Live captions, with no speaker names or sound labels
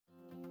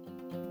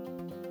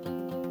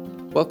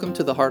Welcome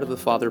to the Heart of the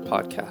Father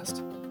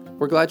podcast.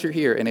 We're glad you're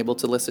here and able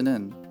to listen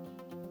in.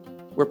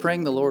 We're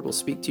praying the Lord will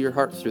speak to your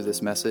heart through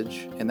this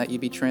message and that you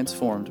be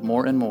transformed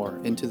more and more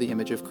into the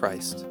image of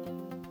Christ.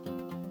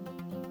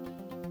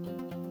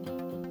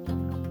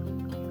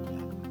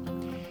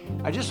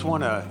 I just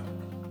want to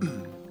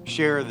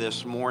share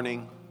this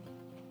morning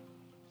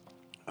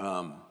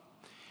on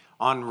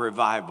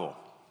revival.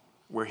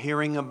 We're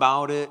hearing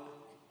about it.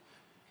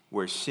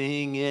 We're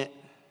seeing it.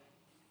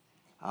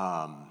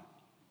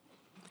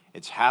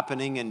 It's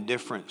happening in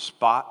different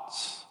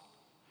spots.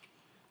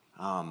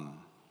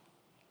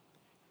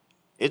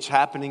 It's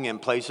happening in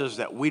places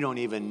that we don't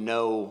even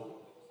know,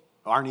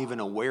 aren't even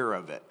aware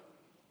of it.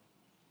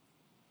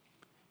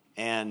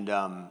 And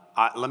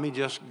let me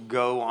just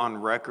go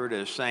on record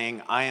as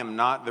saying I am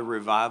not the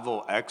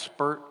revival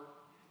expert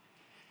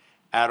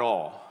at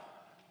all.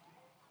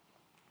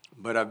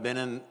 But I've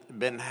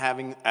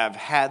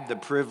had the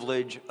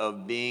privilege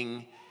of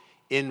being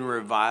in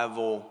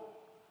revival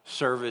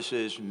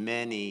services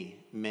many,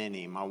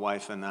 my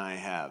wife and I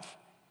have.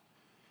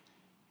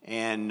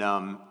 And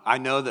I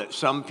know that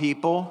some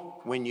people,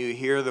 when you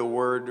hear the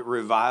word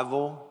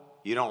revival,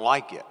 you don't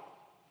like it.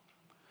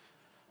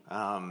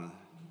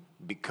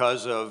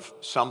 Because of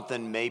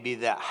something maybe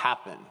that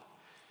happened.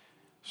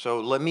 So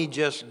let me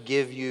just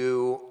give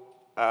you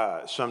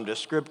some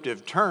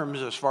descriptive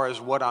terms as far as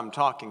what I'm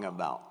talking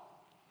about.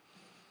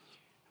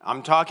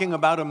 I'm talking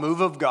about a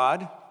move of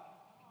God.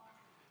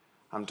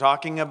 I'm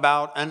talking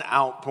about an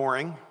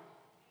outpouring.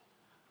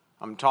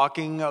 I'm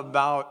talking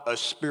about a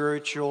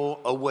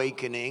spiritual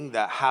awakening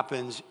that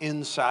happens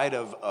inside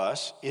of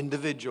us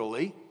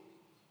individually.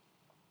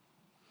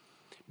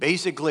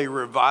 Basically,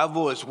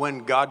 revival is when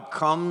God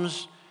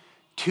comes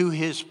to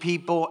his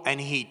people and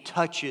he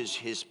touches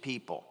his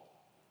people.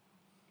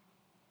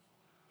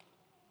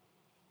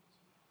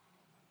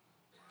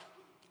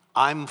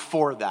 I'm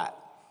for that.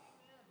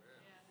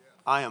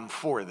 I am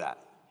for that.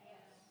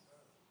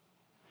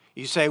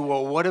 You say,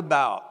 well, what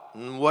about?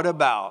 We'll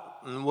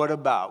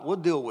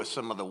deal with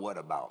some of the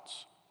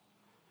what-abouts.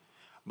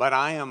 But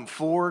I am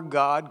for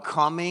God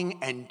coming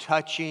and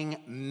touching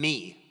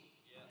me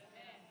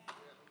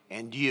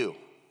and you.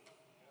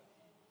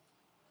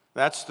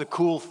 That's the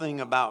cool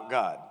thing about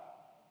God.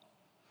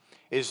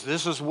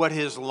 This is what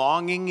his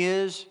longing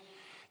is.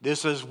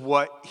 This is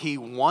what he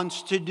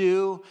wants to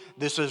do.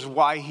 This is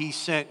why he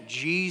sent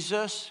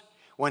Jesus.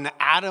 When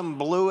Adam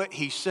blew it,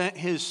 he sent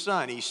his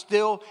son. He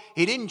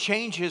didn't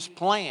change his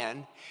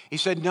plan. He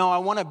said, no, I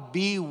want to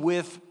be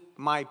with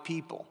my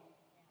people.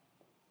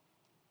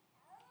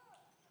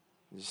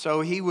 So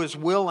he was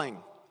willing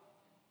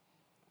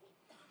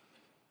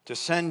to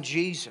send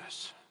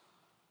Jesus.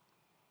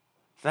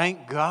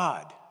 Thank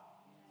God.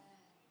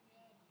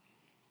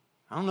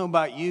 I don't know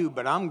about you,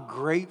 but I'm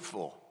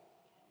grateful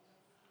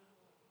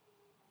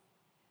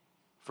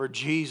for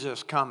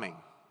Jesus coming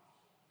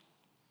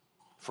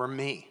for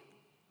me.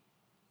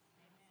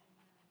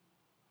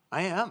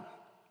 I am.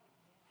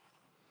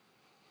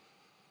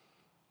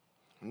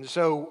 And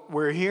so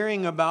we're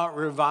hearing about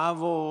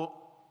revival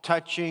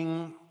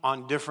touching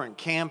on different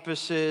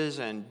campuses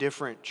and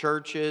different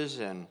churches,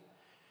 and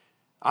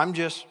I'm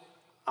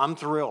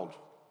thrilled.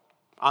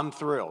 I'm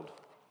thrilled.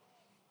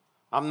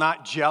 I'm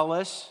not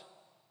jealous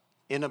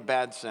in a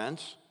bad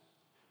sense.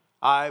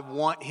 I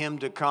want him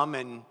to come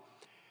and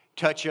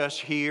touch us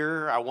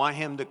here. I want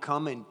him to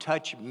come and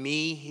touch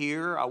me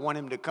here. I want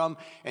him to come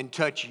and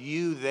touch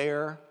you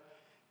there.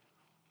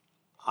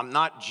 I'm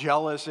not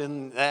jealous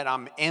in that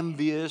I'm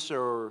envious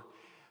or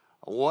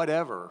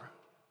whatever.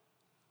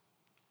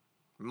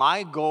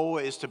 My goal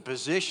is to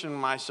position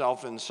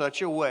myself in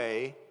such a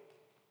way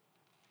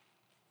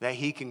that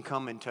he can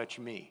come and touch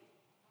me.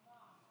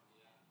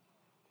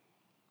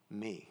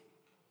 Me.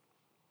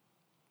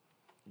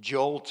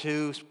 Joel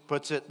 2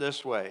 puts it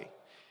this way,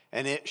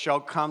 and it shall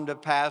come to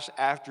pass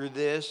after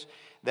this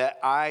that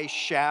I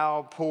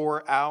shall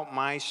pour out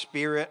my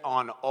spirit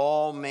on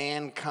all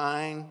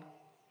mankind.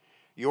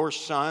 Your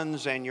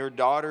sons and your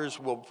daughters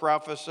will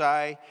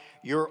prophesy.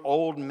 Your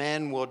old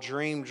men will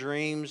dream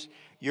dreams.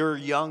 Your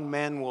young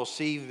men will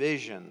see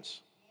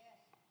visions.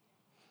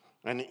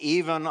 And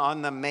even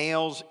on the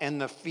males and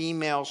the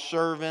female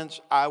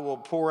servants, I will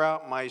pour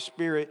out my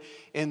spirit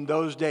in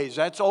those days.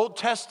 That's Old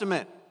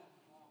Testament.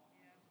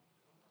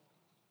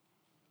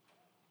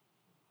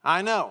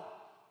 I know.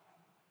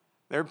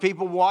 There are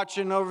people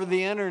watching over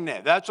the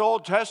internet. That's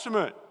Old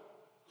Testament.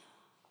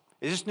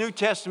 It's New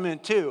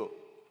Testament too.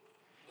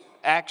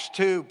 Acts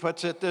 2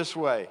 puts it this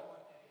way.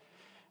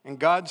 And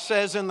God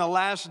says, in the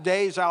last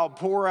days, I'll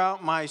pour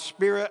out my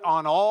spirit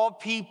on all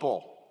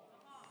people.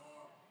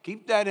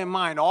 Keep that in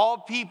mind, all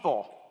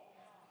people.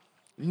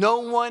 No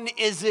one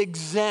is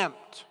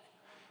exempt.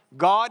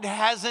 God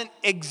hasn't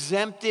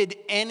exempted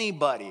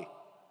anybody.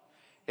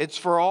 It's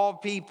for all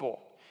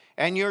people.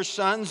 And your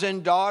sons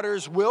and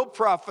daughters will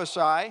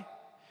prophesy,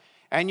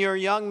 and your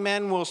young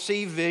men will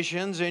see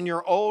visions, and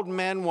your old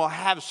men will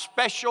have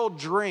special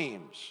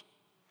dreams.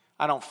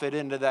 I don't fit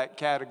into that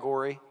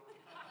category.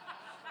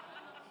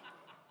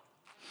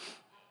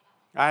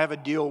 I have a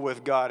deal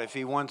with God. If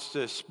he wants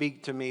to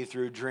speak to me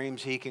through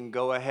dreams, he can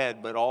go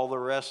ahead. But all the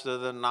rest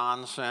of the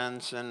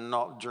nonsense and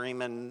not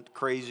dreaming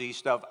crazy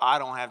stuff, I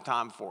don't have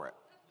time for it.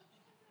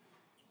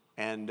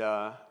 And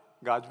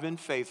God's been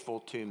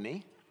faithful to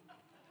me.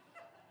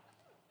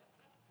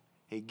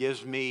 He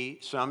gives me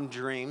some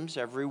dreams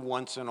every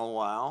once in a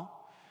while,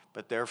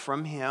 but they're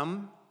from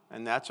him,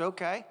 and that's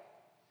okay.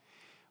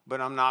 But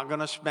I'm not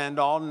going to spend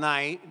all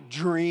night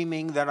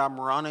dreaming that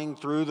I'm running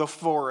through the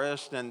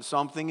forest and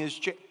something is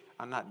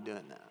I'm not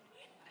doing that.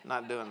 I'm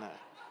not doing that.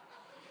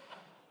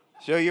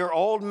 So your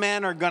old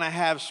men are going to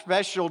have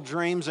special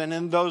dreams, and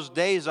in those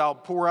days I'll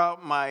pour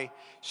out my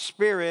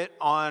Spirit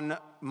on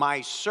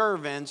my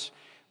servants,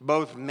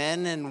 both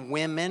men and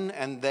women,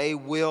 and they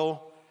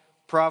will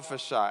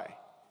prophesy.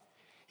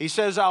 He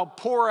says, I'll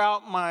pour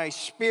out my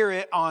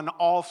Spirit on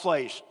all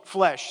flesh.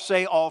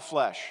 Say all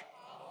flesh.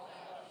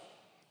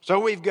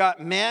 So we've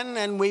got men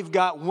and we've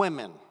got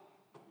women.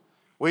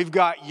 We've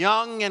got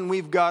young and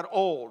we've got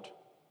old.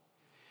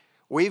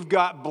 We've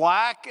got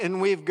black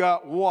and we've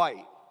got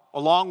white,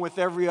 along with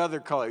every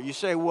other color. You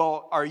say,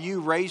 well, are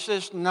you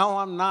racist? No,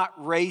 I'm not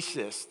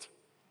racist.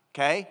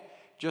 Okay?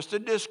 Just a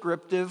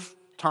descriptive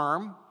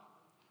term.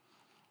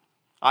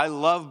 I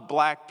love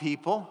black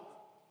people.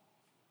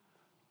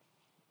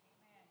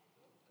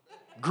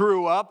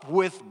 Grew up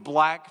with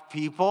black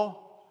people.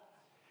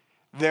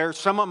 They're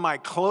some of my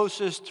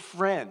closest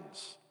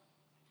friends,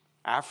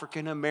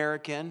 African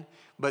American,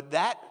 but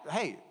that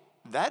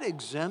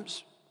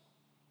exempts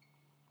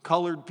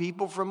colored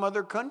people from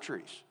other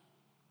countries.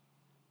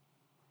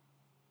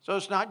 So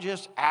it's not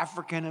just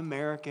African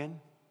American.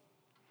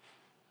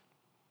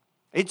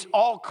 It's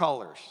all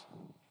colors.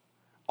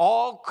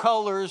 All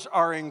colors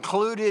are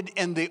included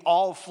in the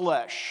all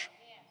flesh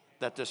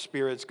that the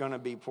Spirit's going to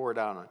be poured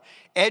out on.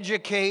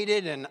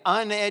 Educated and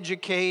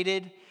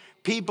uneducated,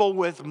 people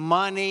with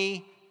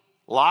money,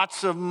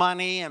 lots of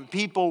money, and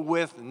people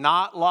with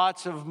not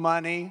lots of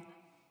money.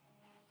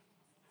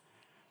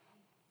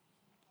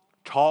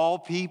 Tall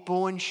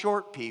people and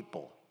short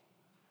people.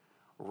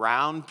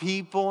 Round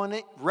people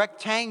and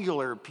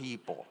rectangular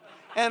people.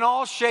 And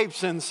all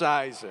shapes and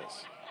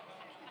sizes.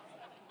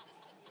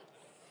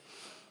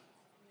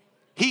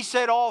 He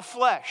said all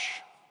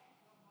flesh.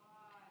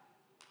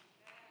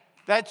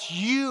 That's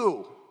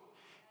you.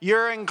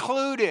 You're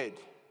included.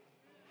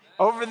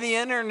 Over the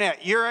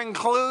internet, you're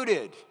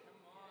included.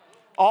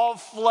 All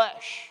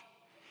flesh.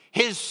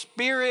 His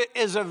Spirit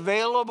is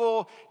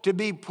available to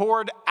be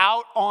poured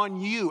out on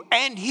you.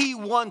 And he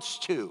wants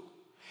to.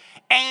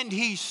 And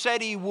he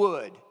said he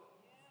would.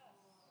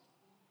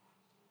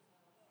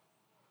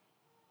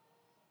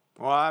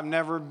 Well, I've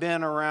never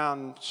been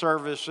around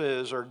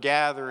services or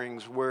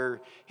gatherings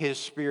where his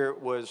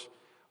Spirit was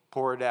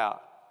poured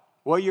out.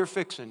 Well, you're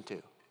fixing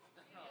to.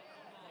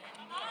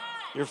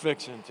 You're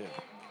fixing to.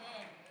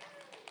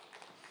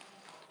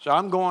 So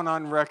I'm going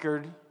on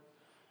record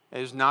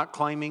as not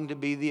claiming to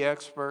be the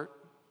expert.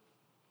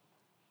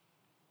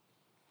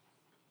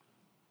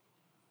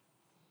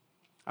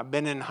 I've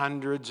been in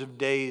hundreds of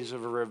days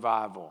of a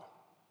revival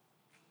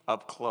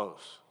up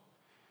close.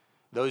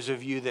 Those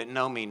of you that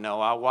know me know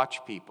I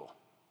watch people.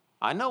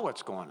 I know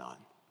what's going on.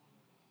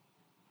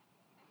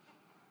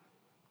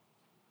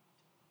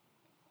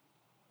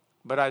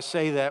 But I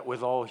say that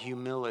with all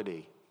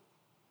humility.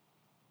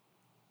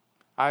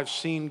 I've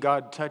seen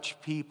God touch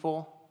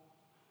people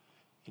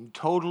and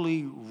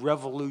totally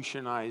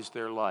revolutionize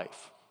their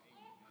life.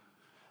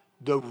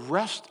 The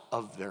rest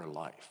of their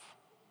life.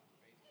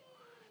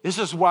 This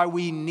is why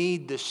we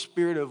need the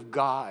Spirit of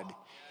God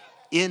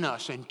in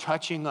us and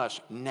touching us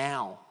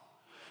now.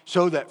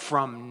 So that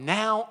from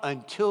now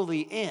until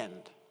the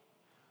end,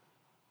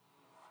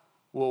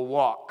 we'll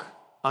walk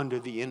under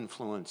the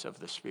influence of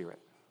the Spirit.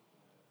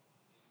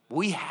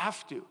 We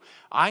have to.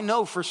 I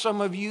know for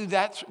some of you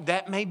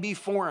that may be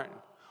foreign.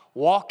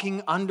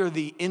 Walking under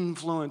the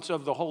influence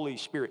of the Holy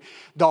Spirit.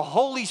 The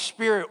Holy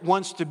Spirit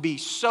wants to be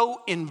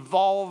so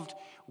involved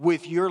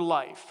with your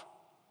life.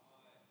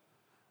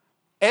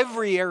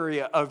 Every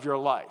area of your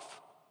life.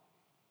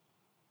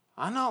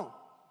 I know.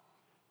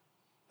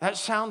 That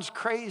sounds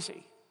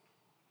crazy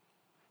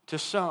to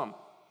some.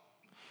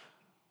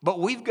 But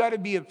we've got to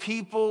be a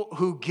people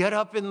who get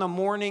up in the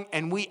morning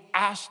and we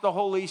ask the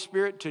Holy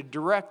Spirit to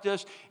direct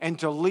us and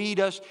to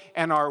lead us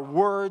and our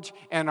words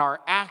and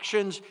our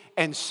actions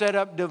and set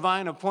up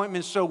divine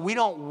appointments so we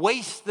don't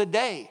waste the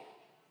day.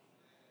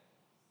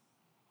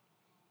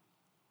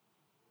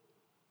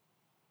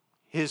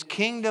 His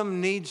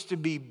kingdom needs to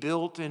be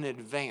built and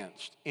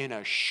advanced in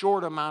a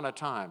short amount of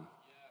time.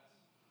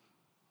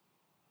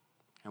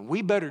 And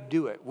we better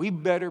do it. We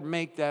better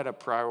make that a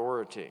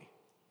priority.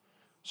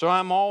 So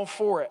I'm all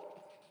for it.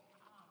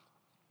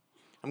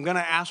 I'm going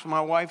to ask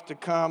my wife to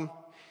come.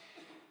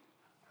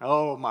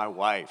 Oh, my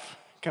wife.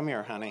 Come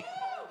here, honey.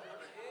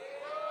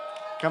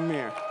 Come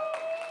here.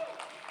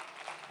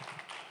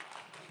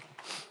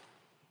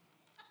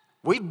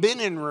 We've been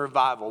in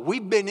revival.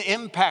 We've been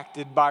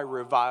impacted by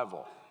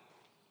revival.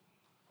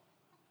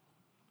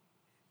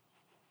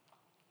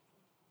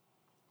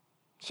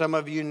 Some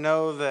of you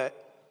know that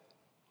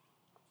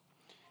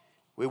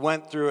We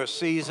went through a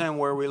season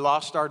where we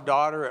lost our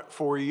daughter at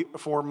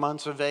 4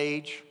 months of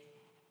age.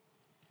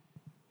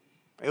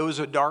 It was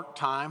a dark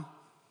time,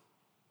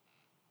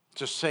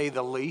 to say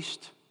the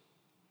least.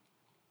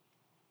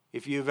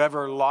 If you've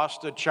ever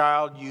lost a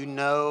child, you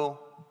know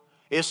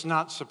it's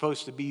not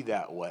supposed to be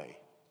that way.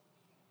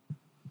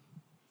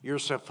 You're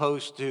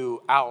supposed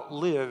to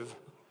outlive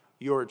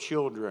your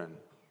children.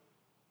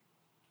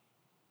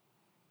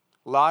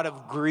 A lot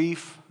of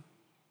grief.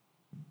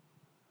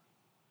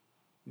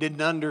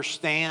 Didn't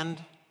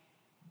understand.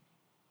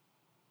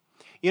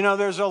 You know,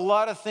 there's a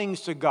lot of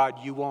things to God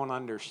you won't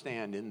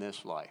understand in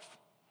this life.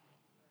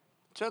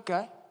 It's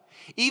okay.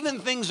 Even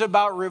things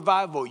about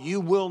revival you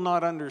will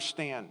not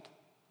understand.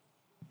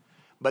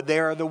 But they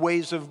are the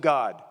ways of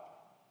God.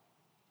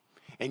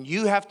 And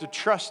you have to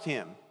trust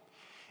Him.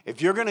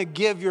 If you're going to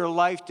give your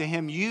life to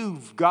Him,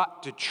 you've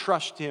got to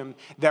trust Him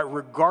that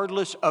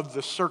regardless of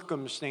the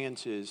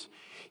circumstances,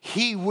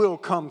 He will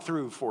come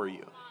through for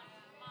you.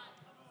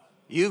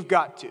 You've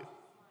got to.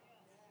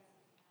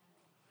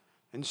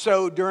 And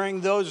so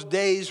during those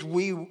days,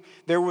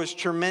 there was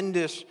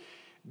tremendous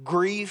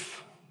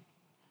grief.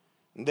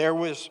 There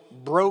was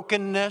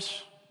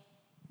brokenness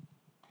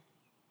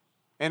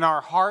in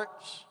our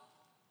hearts.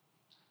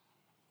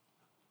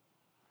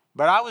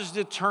 But I was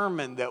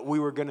determined that we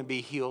were going to be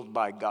healed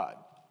by God.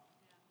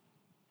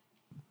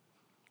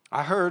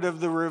 I heard of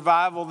the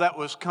revival that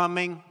was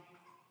coming.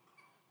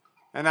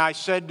 And I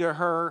said to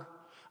her,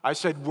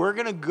 we're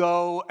going to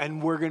go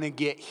and we're going to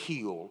get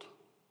healed.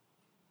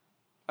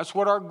 That's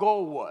what our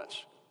goal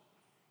was.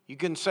 You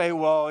can say,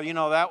 well, you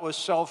know, that was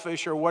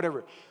selfish or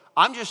whatever.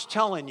 I'm just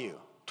telling you,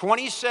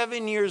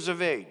 27 years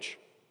of age.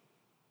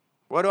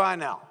 What do I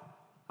know?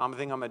 I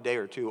think I'm a day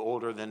or two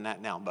older than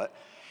that now, but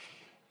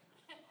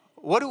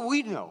what do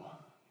we know?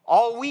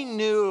 All we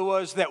knew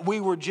was that we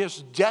were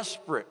just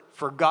desperate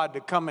for God to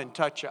come and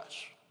touch us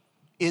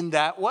in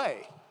that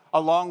way,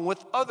 along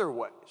with other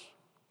ways.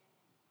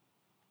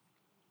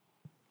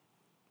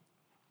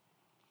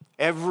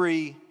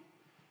 Every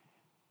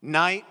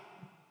night,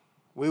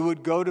 we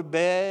would go to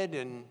bed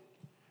and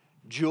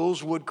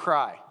Jules would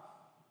cry.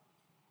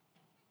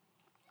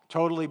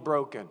 Totally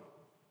broken.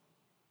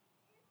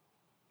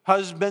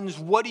 Husbands,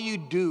 what do you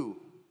do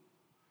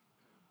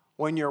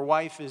when your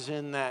wife is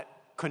in that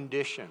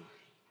condition?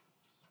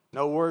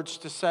 No words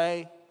to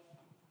say.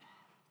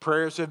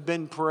 Prayers have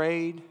been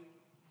prayed.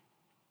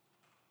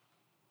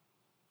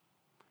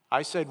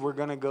 I said, we're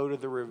going to go to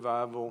the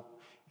revival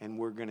and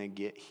we're going to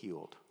get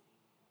healed.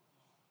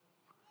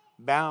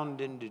 Bound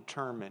and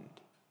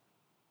determined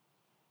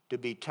to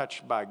be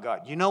touched by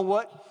God. You know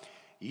what?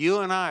 You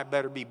and I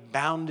better be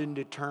bound and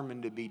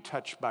determined to be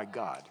touched by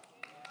God.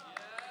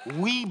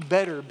 We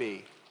better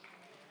be.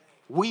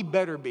 We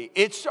better be.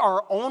 It's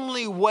our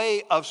only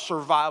way of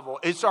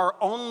survival. It's our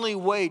only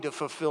way to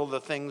fulfill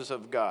the things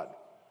of God.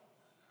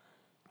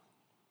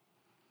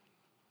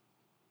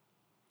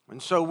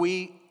 And so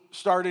we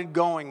started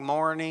going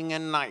morning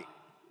and night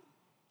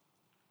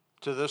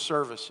to the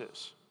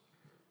services.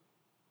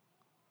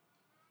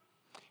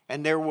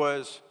 And there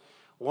was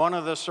one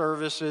of the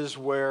services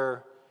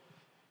where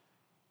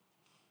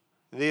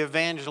the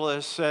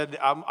evangelist said,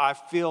 I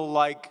feel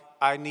like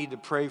I need to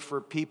pray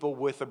for people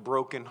with a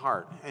broken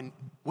heart. And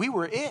we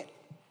were it.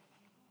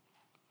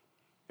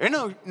 There's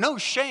no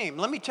shame.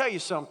 Let me tell you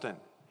something.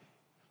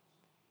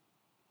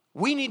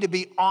 We need to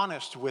be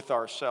honest with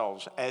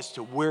ourselves as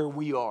to where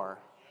we are.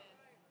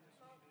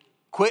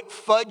 Quit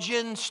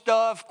fudging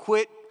stuff.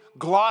 Quit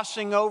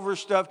glossing over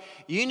stuff.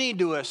 You need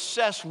to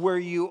assess where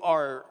you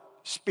are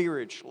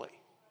spiritually.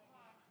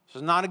 This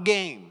is not a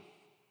game.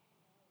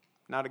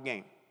 Not a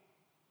game.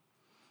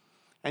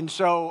 And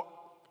so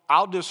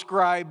I'll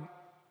describe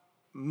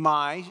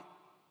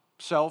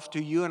myself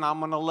to you, and I'm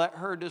going to let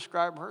her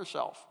describe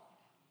herself.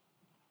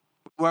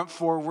 We went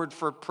forward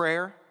for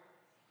prayer,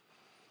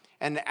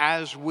 and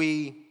as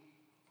we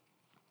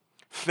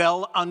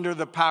fell under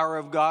the power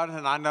of God,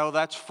 and I know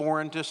that's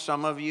foreign to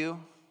some of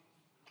you,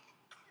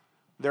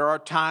 there are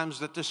times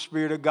that the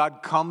Spirit of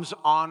God comes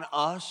on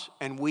us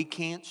and we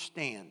can't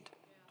stand.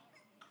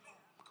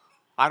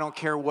 I don't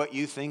care what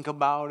you think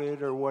about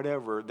it or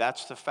whatever.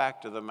 That's the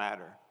fact of the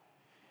matter.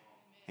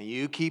 And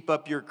you keep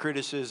up your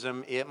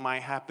criticism, it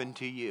might happen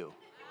to you.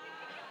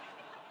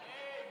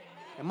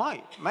 It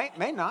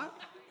may not.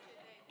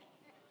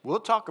 We'll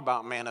talk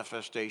about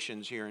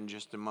manifestations here in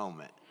just a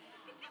moment.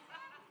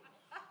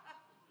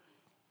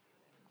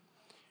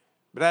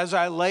 But as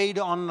I laid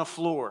on the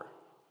floor,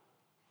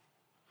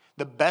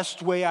 the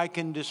best way I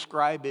can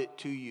describe it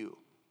to you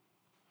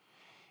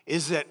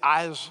is that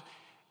as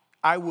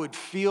I would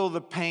feel the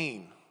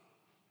pain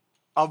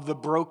of the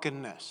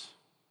brokenness,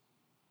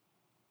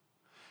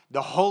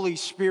 the Holy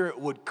Spirit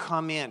would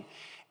come in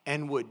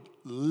and would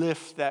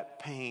lift that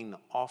pain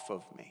off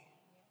of me.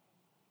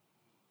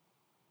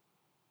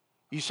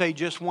 You say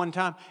just one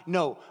time?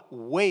 No,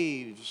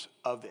 waves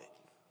of it.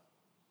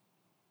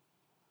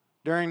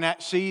 During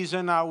that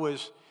season I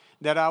was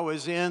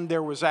in,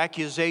 there was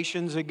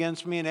accusations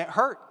against me and it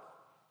hurt.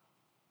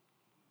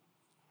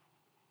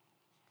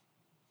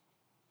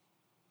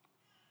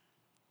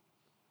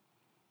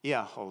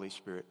 Yeah, Holy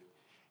Spirit.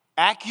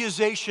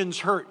 Accusations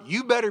hurt.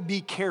 You better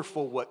be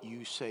careful what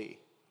you say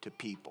to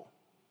people.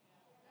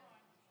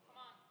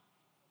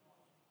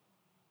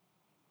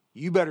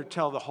 You better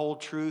tell the whole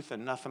truth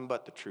and nothing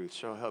but the truth.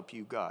 So help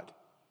you, God.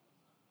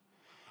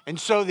 And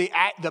so the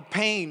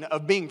pain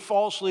of being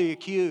falsely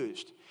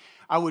accused,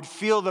 I would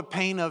feel the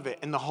pain of it,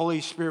 and the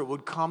Holy Spirit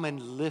would come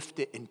and lift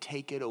it and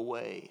take it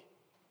away.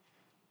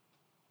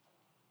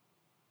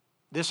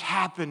 This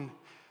happened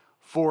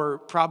for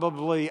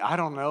probably,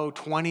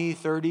 20,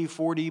 30,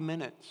 40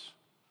 minutes.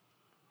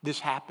 This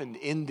happened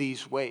in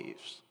these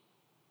waves.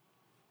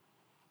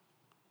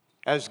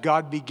 As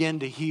God began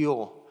to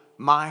heal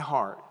my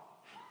heart.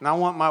 And I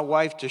want my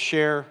wife to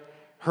share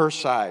her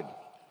side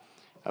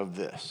of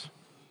this.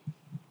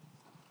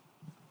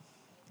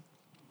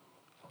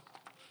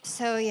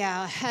 So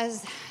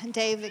as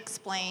Dave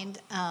explained,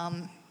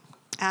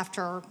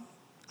 after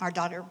our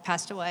daughter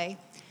passed away,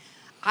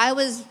 I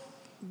was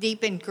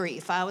deep in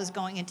grief. I was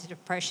going into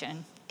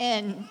depression.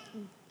 And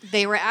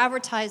they were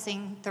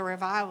advertising the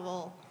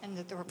revival, and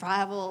that the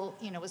revival,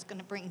 was going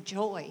to bring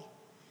joy.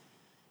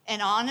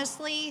 And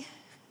honestly,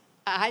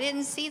 I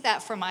didn't see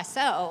that for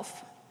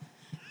myself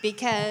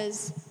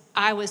because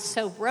I was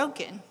so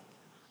broken.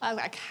 I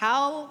was like,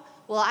 how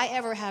will I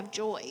ever have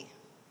joy?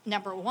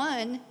 Number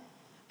one,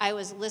 I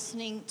was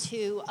listening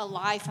to a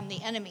lie from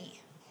the enemy.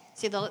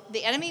 See,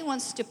 the enemy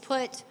wants to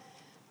put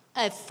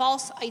a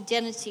false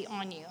identity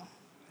on you.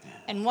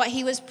 And what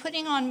he was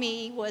putting on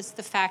me was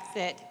the fact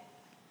that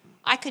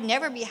I could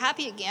never be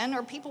happy again,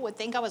 or people would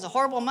think I was a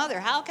horrible mother.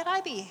 How could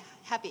I be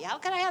happy? How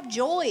could I have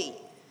joy?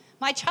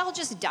 My child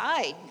just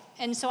died.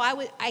 And so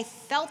I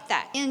felt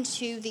that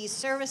into these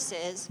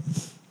services.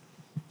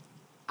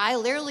 I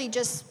literally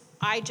just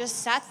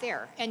sat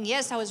there. And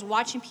yes, I was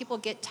watching people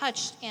get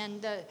touched,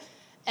 and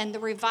the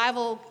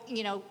revival,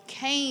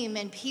 came,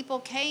 and people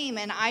came,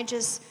 and I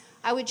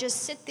would just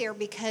sit there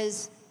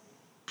because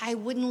I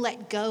wouldn't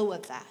let go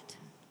of that.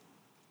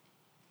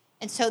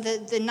 And so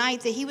the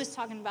night that he was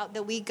talking about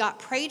that we got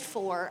prayed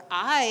for,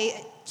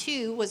 I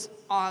too was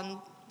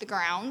on the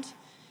ground,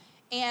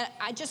 and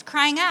I just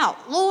crying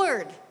out,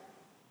 Lord,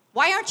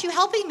 why aren't you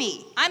helping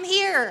me? I'm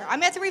here.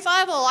 I'm at the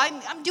revival.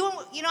 I'm doing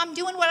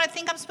what I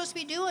think I'm supposed to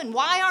be doing.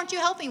 Why aren't you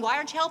helping? Why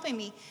aren't you helping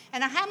me?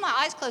 And I had my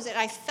eyes closed, and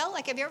I felt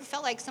like, have you ever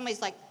felt like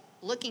somebody's like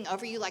looking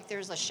over you, like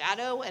there's a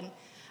shadow? And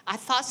I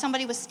thought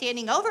somebody was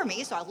standing over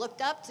me, so I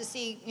looked up to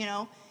see,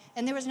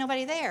 and there was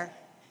nobody there.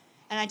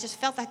 And I just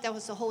felt like that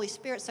was the Holy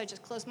Spirit, so I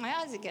just closed my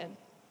eyes again.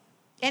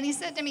 And he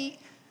said to me,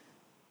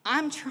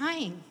 I'm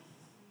trying.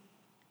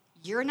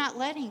 You're not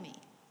letting me.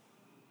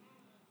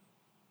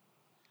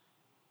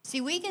 See,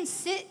 we can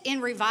sit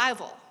in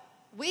revival.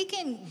 We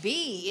can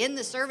be in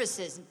the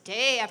services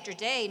day after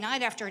day,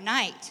 night after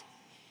night,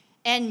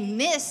 and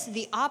miss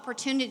the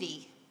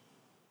opportunity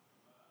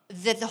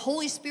that the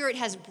Holy Spirit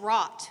has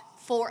brought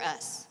for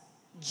us.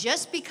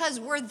 Just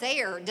because we're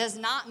there does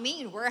not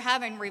mean we're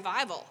having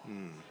revival.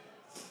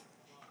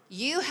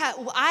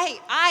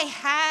 I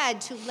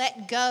had to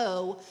let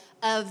go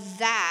of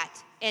that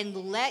and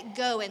let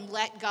go and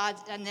let God.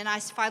 And then I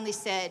finally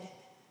said,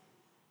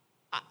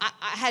 I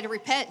had to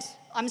repent.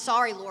 I'm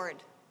sorry, Lord.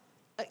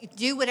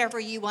 Do whatever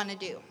you want to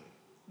do,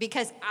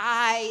 because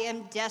I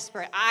am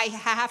desperate. I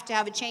have to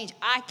have a change.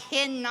 I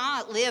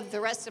cannot live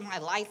the rest of my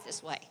life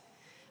this way.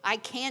 I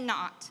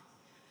cannot.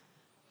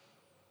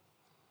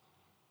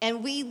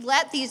 And we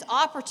let these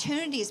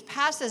opportunities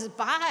pass us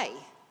by.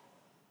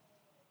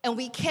 And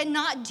we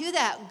cannot do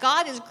that.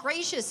 God is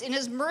gracious in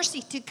his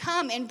mercy to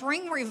come and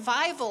bring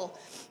revival.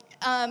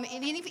 And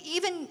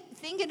even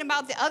thinking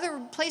about the other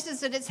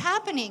places that it's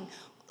happening,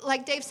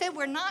 like Dave said,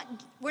 we're not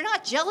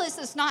jealous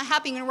it's not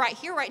happening right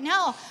here, right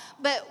now,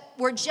 but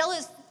we're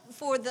jealous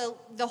for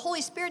the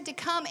Holy Spirit to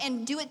come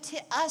and do it to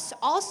us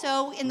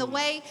also in the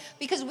way,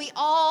 because we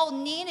all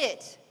need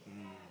it.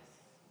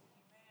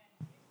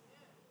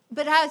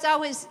 But as I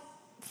was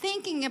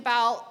thinking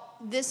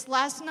about this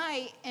last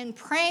night and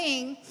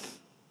praying,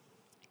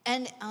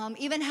 and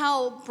even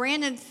how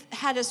Brandon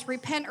had us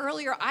repent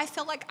earlier, I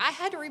felt like I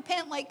had to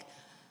repent, like,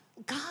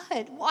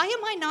 God, why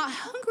am I not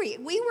hungry?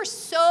 We were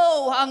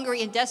so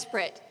hungry and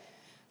desperate.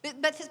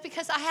 But it's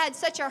because I had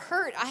such a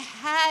hurt. I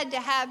had to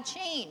have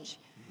change.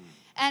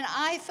 And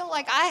I felt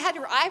like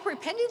I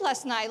repented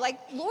last night. Like,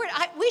 Lord,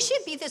 we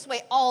should be this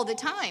way all the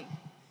time.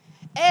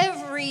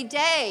 Every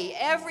day,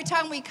 every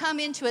time we come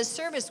into a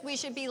service, we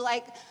should be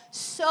like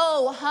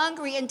so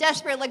hungry and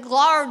desperate. Like,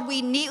 Lord,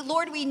 we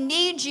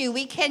need you.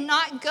 We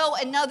cannot go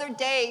another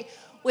day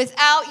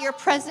without your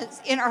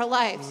presence in our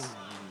lives.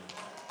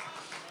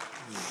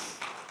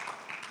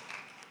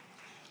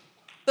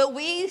 But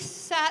we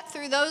sat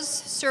through those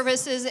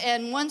services,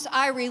 and once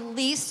I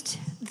released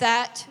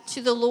that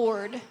to the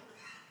Lord,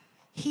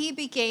 he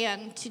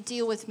began to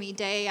deal with me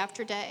day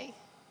after day.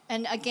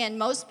 And again,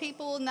 most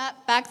people in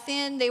that back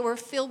then, they were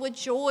filled with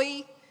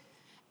joy.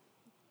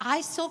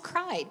 I still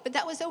cried, but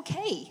that was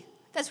okay.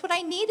 That's what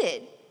I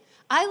needed.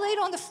 I laid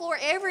on the floor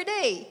every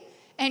day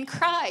and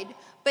cried,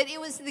 but it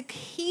was the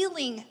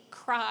healing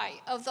cry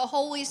of the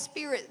Holy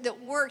Spirit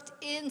that worked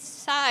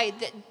inside,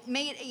 that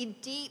made a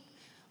deep,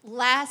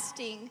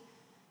 lasting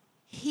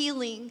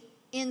healing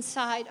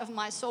inside of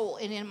my soul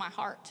and in my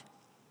heart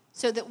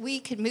so that we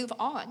could move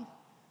on.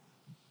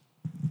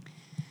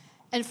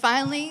 And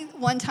finally,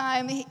 one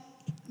time,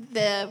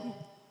 the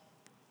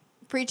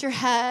preacher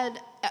had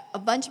a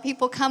bunch of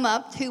people come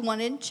up who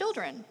wanted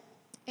children.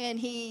 And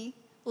he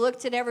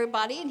looked at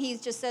everybody and he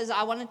just says,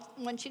 I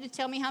want you to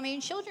tell me how many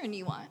children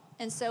you want.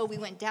 And so we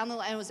went down the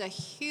line. It was a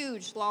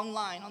huge, long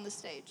line on the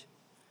stage.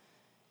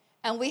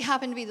 And we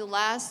happened to be the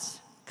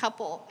last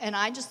couple. And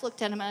I just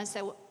looked at him and I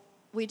said,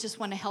 we just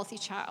want a healthy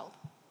child.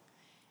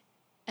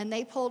 And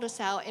they pulled us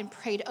out and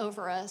prayed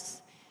over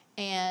us.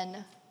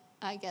 And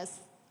I guess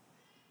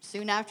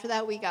soon after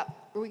that, we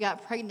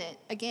got pregnant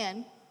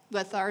again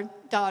with our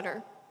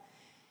daughter.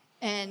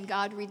 And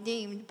God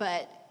redeemed,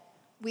 but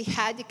we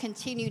had to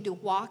continue to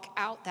walk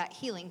out that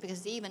healing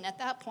because even at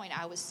that point,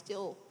 I was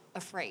still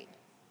afraid.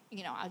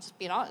 I'll just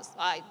be honest.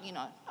 I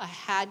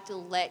had to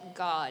let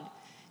God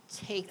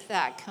take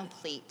that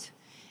complete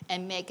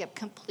and make a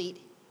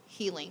complete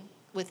healing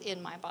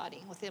within my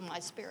body, within my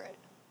spirit.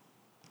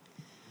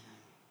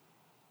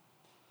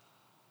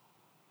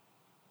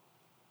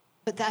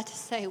 But that to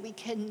say, we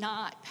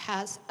cannot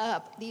pass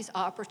up these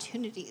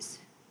opportunities.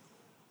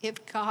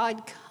 If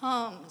God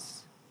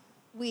comes,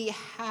 we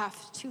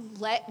have to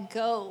let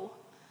go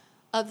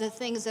of the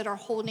things that are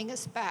holding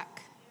us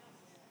back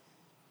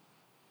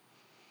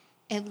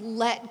and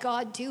let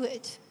God do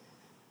it.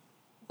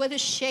 What a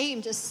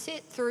shame to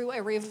sit through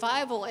a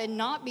revival and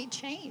not be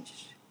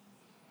changed.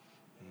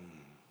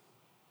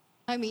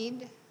 I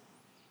mean,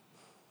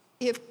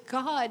 if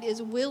God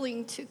is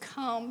willing to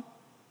come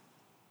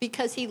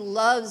because he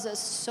loves us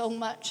so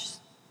much,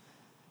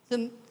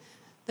 the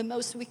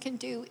most we can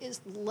do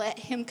is let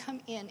him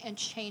come in and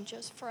change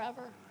us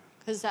forever,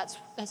 because that's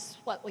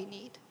what we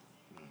need.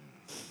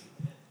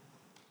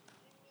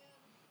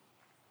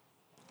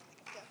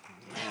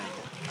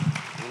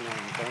 Amen.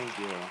 Thank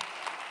you.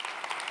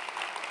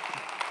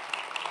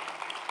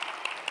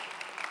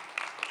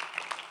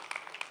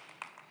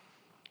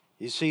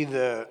 You see,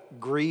 the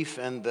grief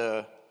and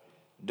the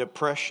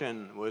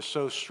depression was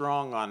so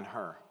strong on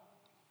her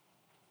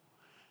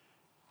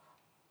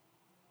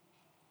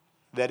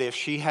that if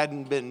she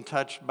hadn't been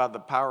touched by the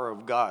power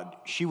of God,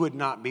 she would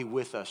not be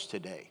with us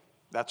today.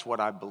 That's what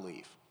I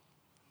believe.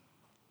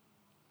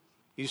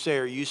 You say,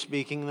 are you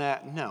speaking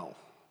that? No.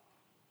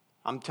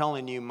 I'm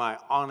telling you my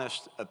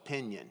honest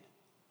opinion,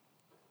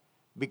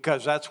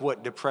 because that's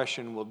what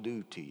depression will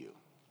do to you.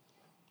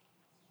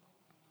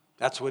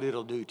 That's what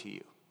it'll do to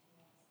you.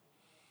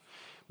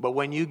 But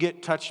when you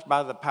get touched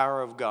by the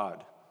power of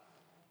God,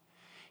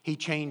 he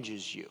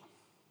changes you.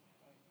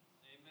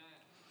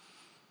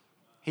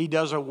 He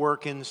does a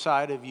work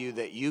inside of you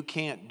that you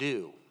can't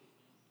do.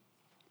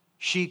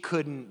 She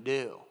couldn't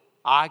do.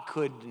 I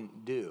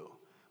couldn't do.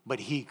 But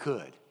he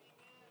could.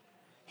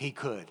 He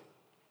could.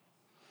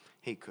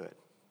 He could.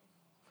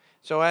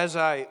 So as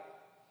I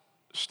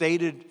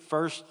stated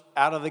first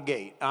out of the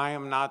gate, I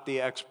am not the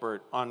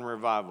expert on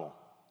revival.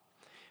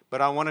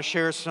 But I want to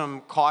share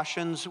some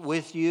cautions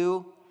with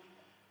you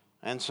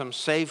and some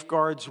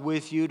safeguards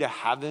with you to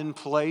have in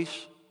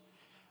place,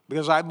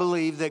 because I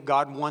believe that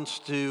God wants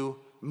to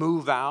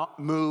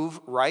move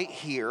right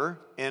here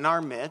in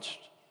our midst,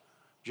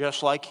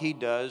 just like he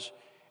does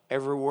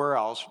everywhere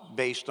else,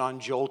 based on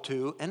Joel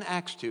 2 and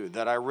Acts 2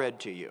 that I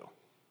read to you.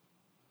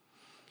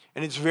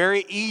 And it's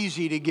very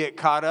easy to get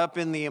caught up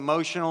in the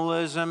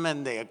emotionalism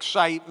and the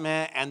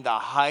excitement and the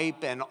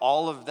hype and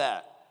all of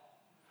that.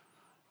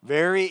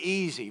 Very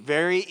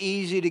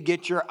easy to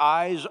get your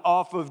eyes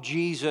off of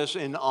Jesus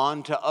and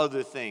onto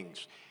other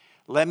things.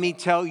 Let me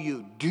tell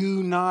you,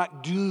 do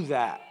not do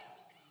that.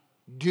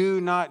 Do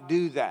not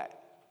do that.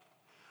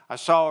 I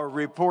saw a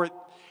report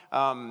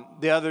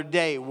the other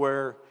day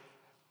where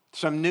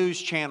some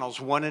news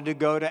channels wanted to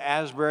go to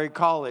Asbury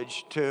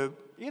College to,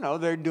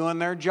 they're doing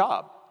their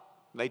job.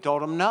 They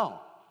told them no.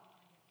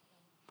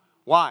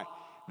 Why?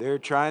 They're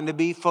trying to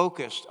be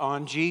focused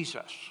on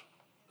Jesus.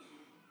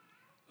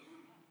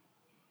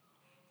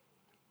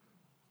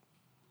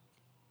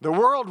 The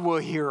world will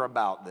hear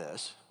about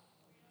this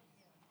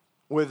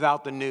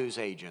without the news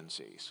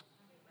agencies.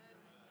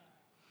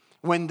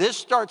 When this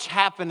starts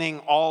happening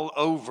all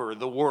over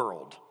the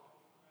world,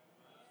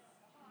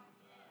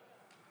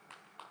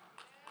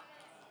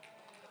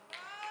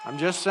 I'm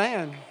just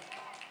saying.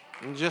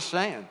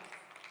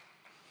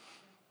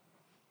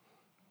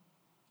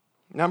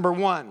 Number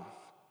one,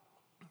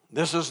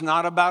 this is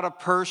not about a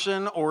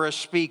person or a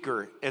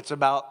speaker. It's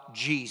about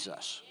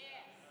Jesus.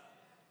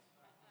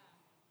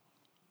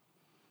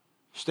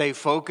 Stay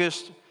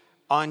focused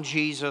on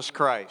Jesus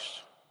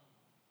Christ.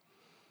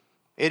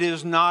 It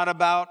is not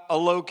about a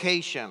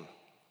location,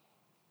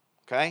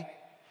 okay?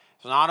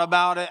 It's not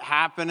about it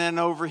happening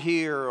over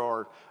here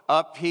or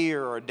up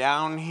here or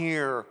down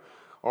here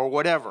or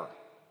whatever.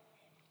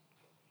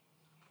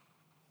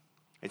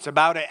 It's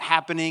about it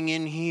happening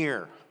in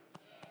here,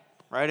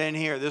 right in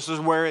here. This is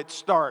where it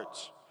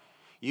starts.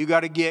 You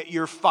got to get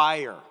your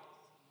fire,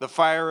 the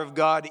fire of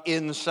God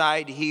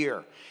inside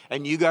here.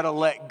 And you got to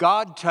let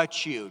God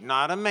touch you,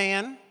 not a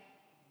man.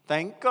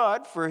 Thank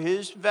God for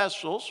his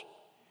vessels.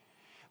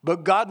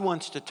 But God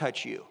wants to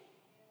touch you.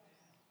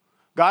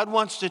 God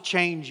wants to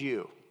change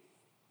you.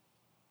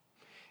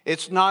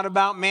 It's not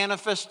about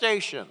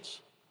manifestations.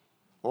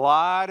 A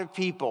lot of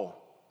people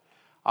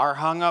are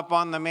hung up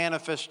on the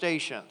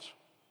manifestations.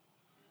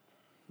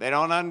 They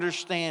don't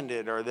understand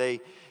it, or they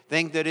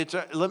think that it's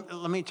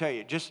let me tell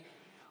you, just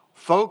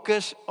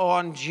focus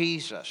on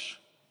Jesus.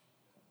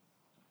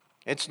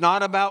 It's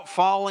not about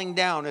falling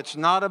down. It's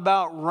not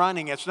about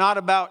running. It's not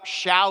about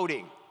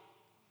shouting.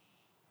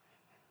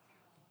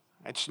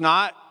 It's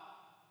not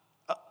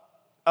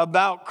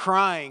about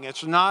crying.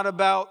 It's not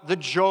about the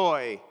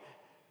joy.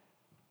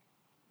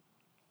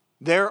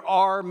 There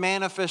are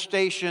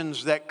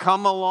manifestations that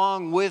come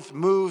along with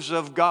moves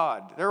of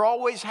God. There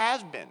always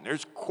has been.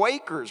 There's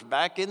Quakers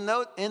back in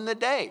the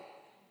day.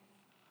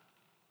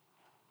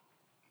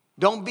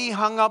 Don't be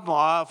hung up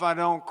on, if I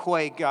don't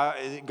quake,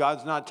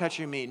 God's not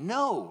touching me.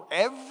 No,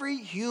 every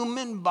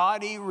human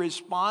body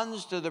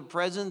responds to the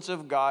presence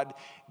of God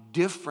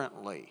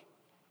differently.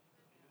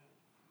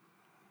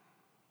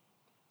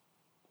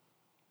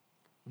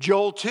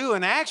 Joel 2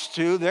 and Acts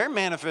 2, their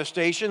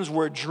manifestations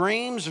were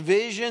dreams,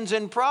 visions,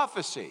 and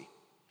prophecy.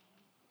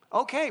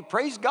 Okay,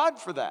 praise God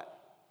for that.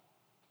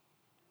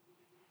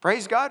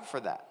 Praise God for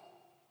that.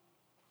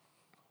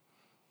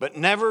 But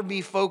never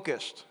be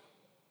focused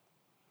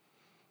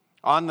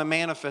on the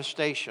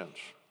manifestations.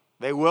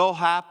 They will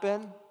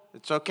happen.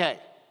 It's okay.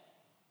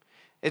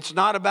 It's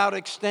not about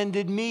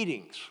extended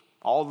meetings,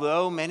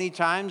 although many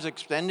times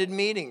extended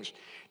meetings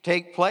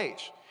take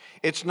place.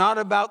 It's not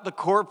about the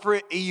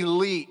corporate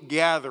elite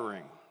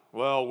gathering.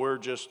 Well, we're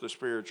just the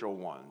spiritual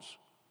ones.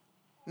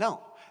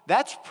 No,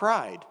 that's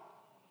pride.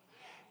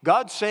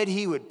 God said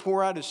he would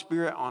pour out his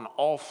Spirit on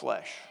all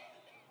flesh.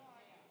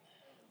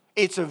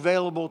 It's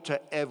available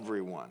to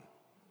everyone.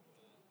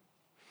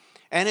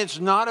 And it's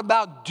not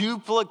about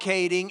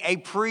duplicating a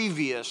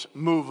previous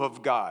move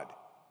of God.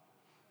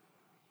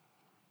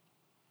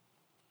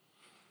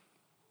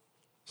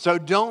 So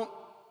don't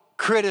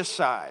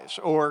criticize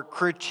or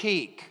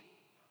critique.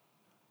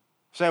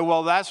 Say,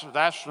 well, that's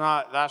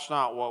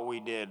not what we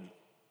did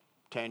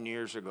 10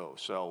 years ago,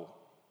 so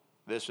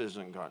this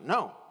isn't God.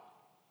 No.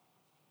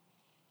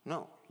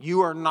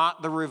 You are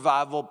not the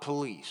revival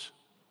police.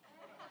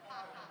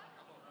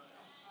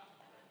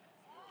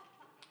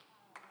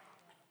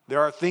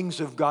 There are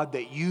things of God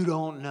that you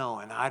don't know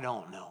and I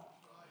don't know.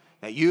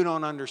 That you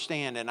don't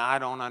understand and I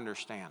don't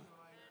understand.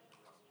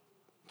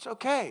 It's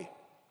okay.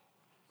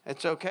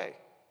 It's okay.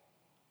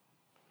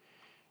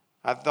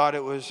 I thought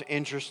it was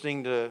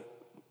interesting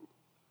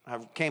I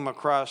came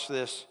across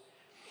this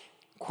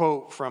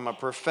quote from a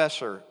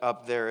professor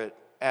up there at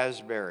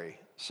Asbury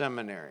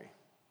Seminary.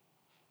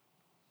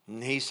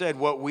 And he said,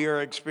 what we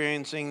are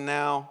experiencing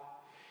now,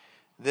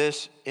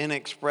 this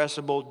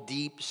inexpressible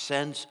deep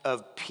sense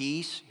of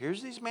peace.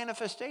 Here's these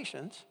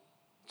manifestations.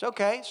 It's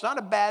okay. It's not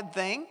a bad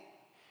thing.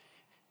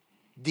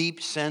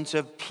 Deep sense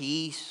of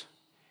peace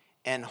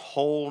and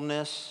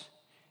wholeness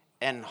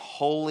and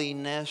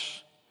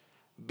holiness,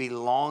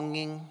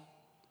 belonging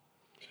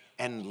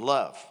and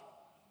love.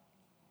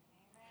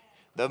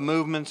 The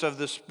movements of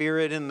the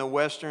Spirit in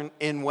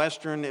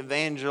Western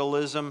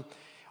evangelism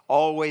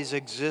always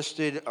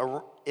existed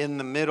in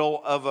the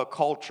middle of a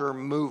culture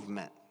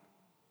movement.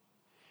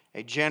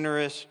 A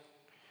generous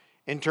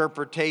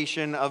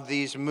interpretation of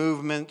these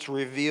movements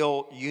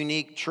reveal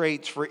unique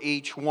traits for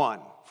each one.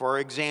 For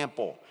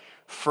example,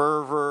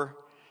 fervor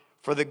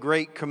for the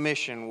Great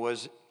Commission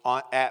was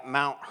at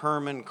Mount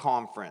Hermon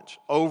Conference.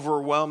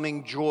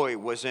 Overwhelming joy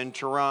was in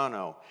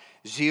Toronto.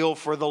 Zeal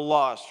for the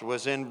lost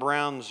was in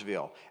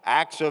Brownsville.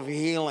 Acts of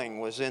healing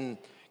was in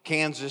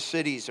Kansas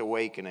City's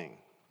awakening.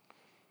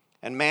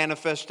 And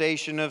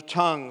manifestation of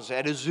tongues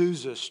at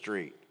Azusa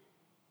Street.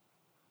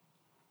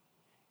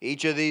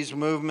 Each of these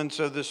movements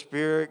of the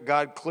Spirit,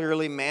 God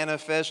clearly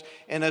manifests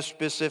in a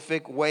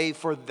specific way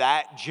for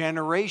that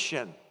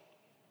generation.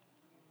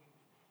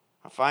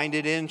 I find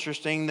it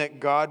interesting that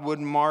God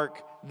would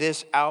mark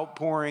this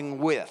outpouring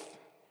with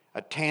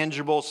a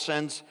tangible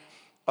sense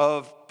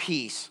of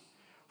peace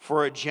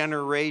for a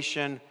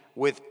generation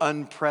with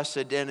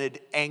unprecedented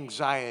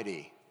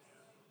anxiety.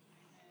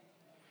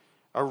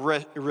 A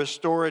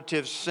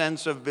restorative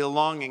sense of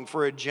belonging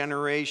for a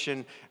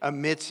generation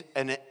amidst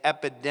an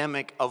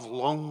epidemic of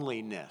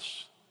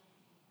loneliness.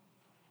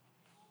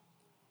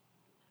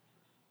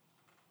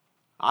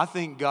 I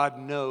think God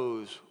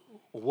knows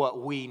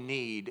what we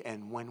need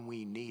and when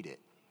we need it.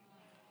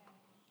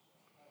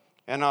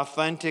 An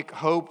authentic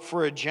hope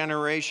for a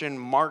generation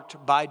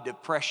marked by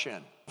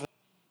depression.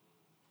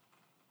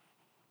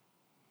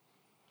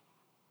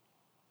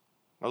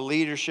 A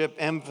leadership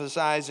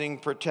emphasizing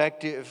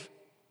protective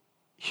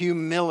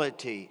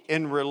humility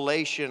in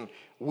relation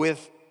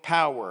with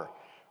power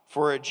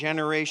for a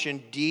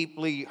generation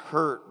deeply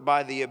hurt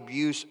by the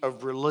abuse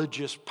of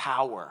religious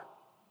power.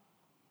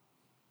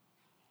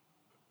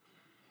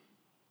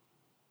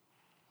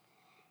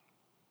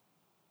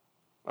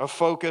 a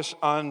focus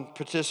on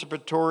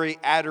participatory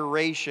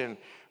adoration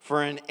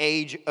for an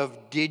age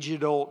of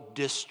digital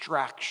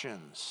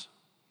distractions.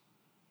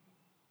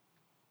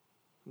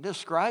 It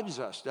describes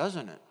us,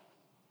 doesn't it?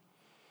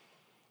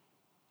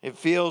 It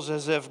feels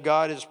as if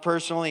God is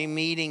personally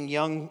meeting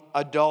young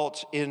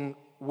adults in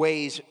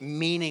ways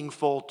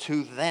meaningful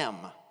to them.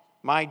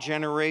 My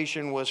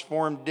generation was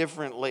formed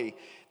differently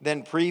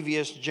than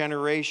previous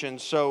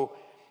generations, so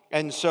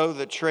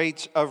the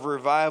traits of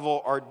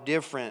revival are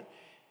different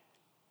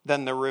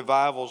than the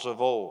revivals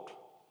of old.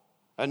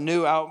 A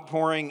new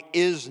outpouring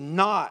is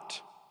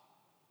not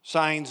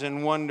signs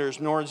and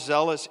wonders, nor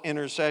zealous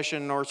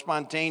intercession, nor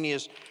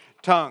spontaneous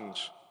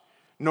tongues,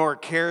 nor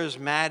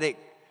charismatic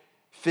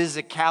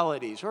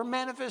physicalities or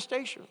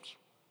manifestations,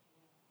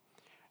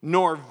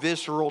 nor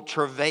visceral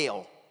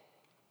travail.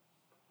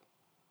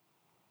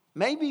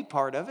 May be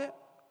part of it,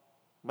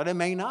 but it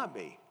may not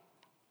be.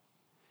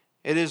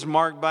 It is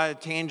marked by a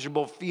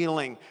tangible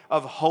feeling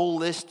of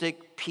holistic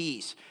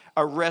peace,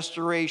 a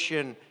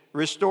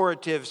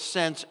restorative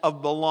sense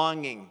of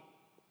belonging,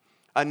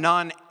 a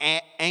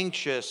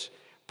non-anxious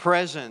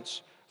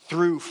presence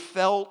through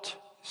felt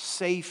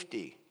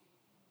safety,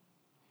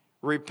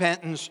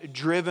 repentance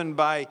driven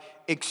by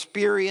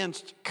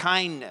experienced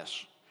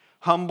kindness,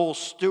 humble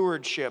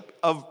stewardship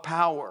of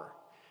power,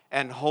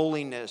 and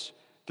holiness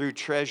through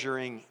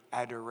treasuring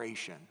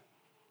adoration.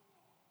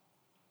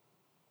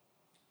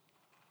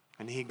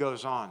 And he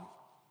goes on.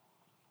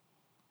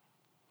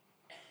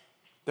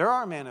 There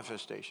are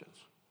manifestations,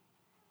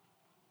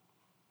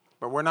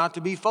 but we're not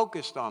to be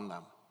focused on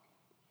them.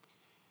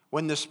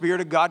 When the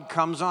Spirit of God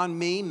comes on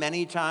me,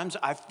 many times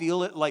I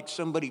feel it like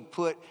somebody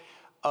put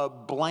a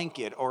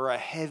blanket or a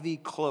heavy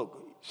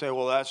cloak. You say,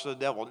 well, that's the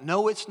devil.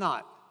 No, it's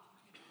not.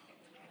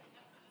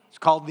 It's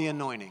called the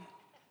anointing.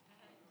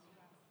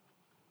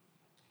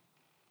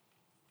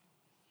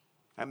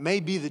 It may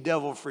be the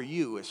devil for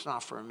you, it's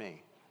not for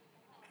me.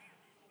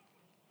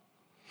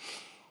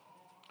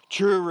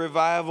 True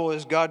revival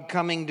is God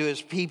coming to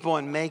his people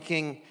and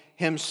making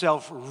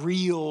himself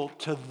real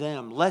to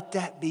them. Let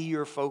that be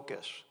your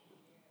focus.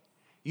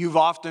 You've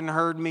often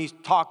heard me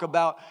talk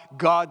about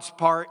God's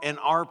part and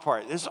our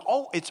part.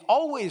 It's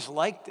always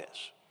like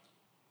this.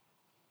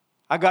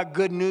 I got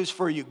good news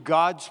for you.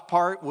 God's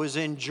part was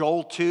in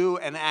Joel 2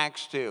 and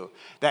Acts 2.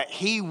 That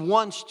he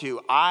wants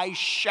to,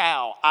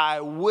 I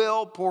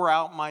will pour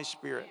out my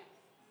Spirit.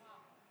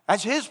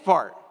 That's his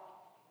part.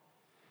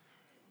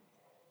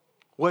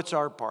 What's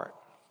our part?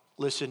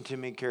 Listen to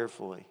me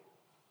carefully.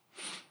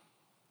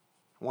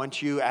 I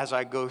want you, as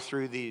I go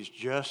through these,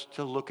 just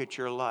to look at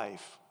your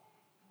life.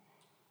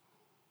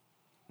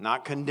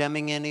 Not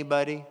condemning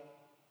anybody,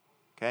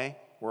 okay?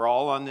 We're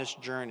all on this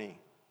journey.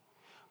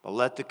 But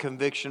let the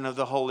conviction of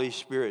the Holy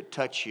Spirit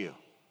touch you.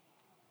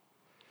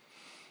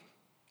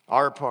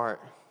 Our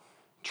part,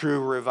 true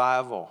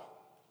revival,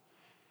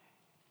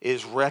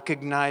 is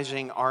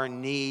recognizing our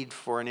need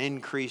for an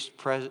increased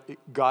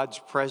God's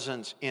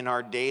presence in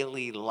our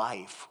daily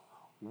life.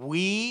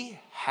 We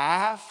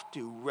have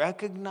to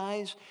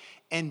recognize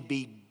and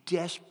be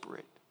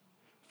desperate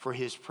for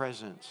his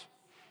presence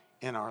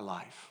in our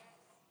life.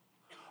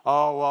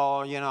 Oh,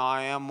 well,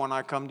 I am when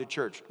I come to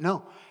church.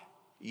 No,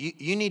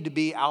 you need to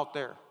be out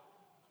there.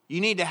 You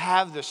need to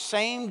have the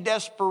same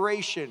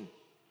desperation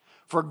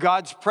for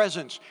God's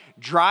presence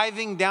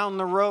driving down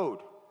the road,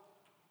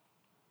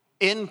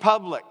 in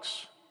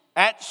Publix,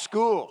 at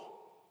school,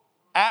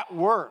 at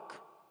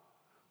work.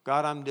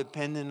 God, I'm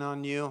dependent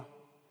on you.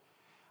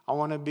 I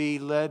want to be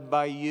led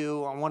by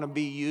you. I want to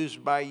be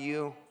used by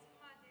you.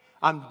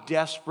 I'm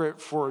desperate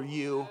for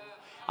you.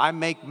 I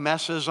make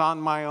messes on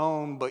my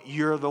own, but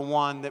you're the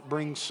one that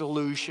brings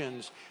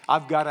solutions.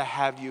 I've got to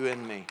have you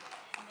in me.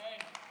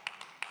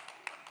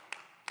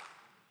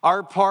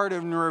 Our part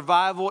of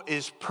revival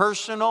is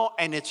personal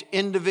and it's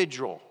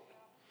individual.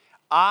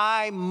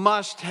 I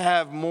must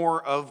have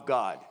more of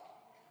God.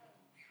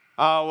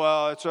 Oh,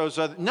 well, it's those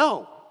other.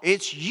 No,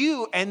 it's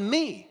you and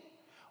me.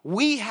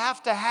 We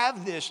have to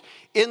have this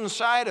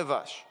inside of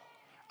us.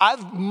 I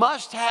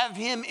must have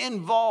him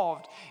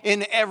involved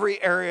in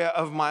every area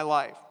of my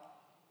life.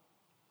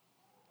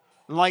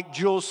 Like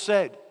Jules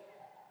said,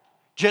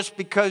 just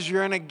because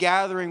you're in a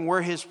gathering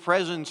where his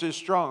presence is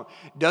strong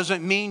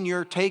doesn't mean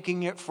you're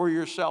taking it for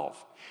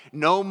yourself.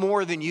 No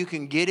more than you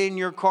can get in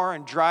your car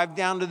and drive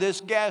down to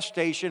this gas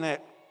station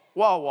at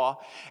Wawa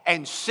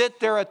and sit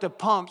there at the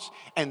pumps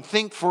and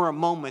think for a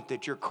moment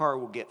that your car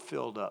will get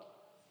filled up.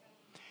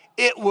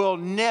 It will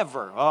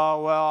never.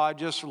 Oh, well, I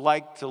just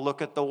like to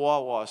look at the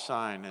Wawa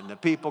sign and the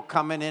people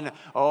coming in.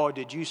 Oh,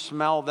 did you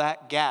smell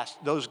that gas,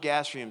 those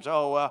gas fumes?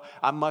 Oh, well,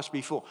 I must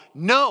be full.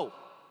 No.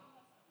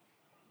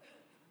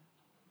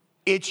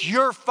 It's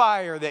your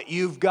fire that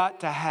you've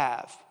got to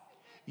have.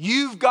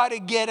 You've got to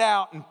get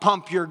out and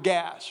pump your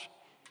gas.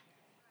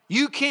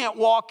 You can't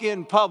walk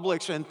in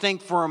Publix and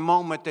think for a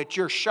moment that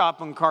your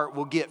shopping cart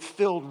will get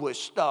filled with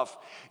stuff.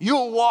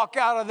 You'll walk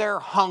out of there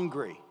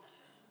hungry.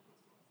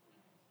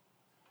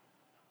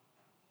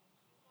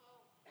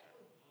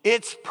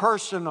 It's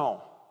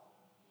personal.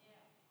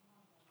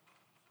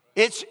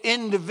 It's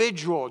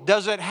individual.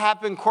 Does it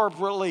happen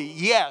corporately?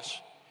 Yes.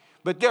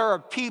 But there are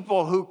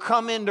people who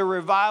come into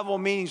revival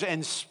meetings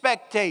and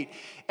spectate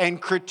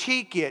and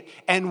critique it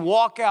and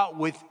walk out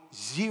with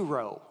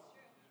zero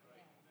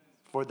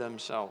for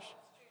themselves.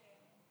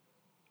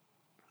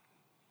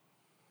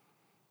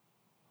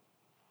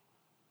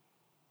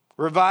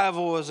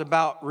 Revival is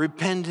about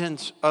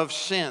repentance of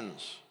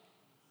sins.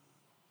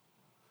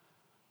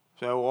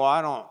 So, well,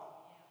 I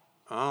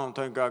don't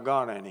think I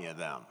got any of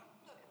them.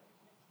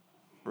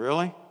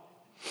 Really?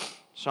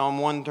 Psalm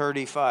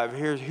 135.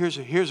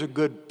 Here's a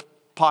good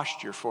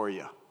posture for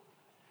you.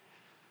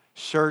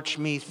 Search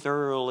me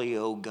thoroughly,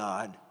 O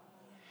God,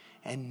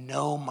 and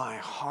know my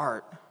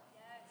heart.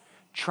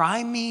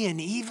 Try me and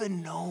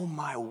even know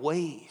my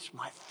ways,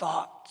 my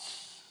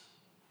thoughts.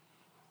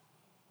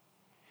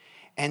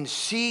 And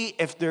see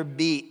if there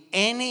be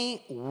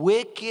any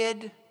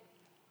wicked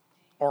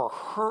or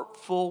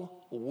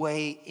hurtful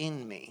way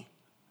in me,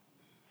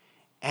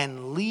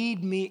 and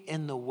lead me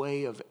in the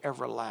way of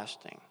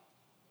everlasting.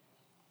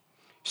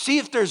 See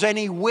if there's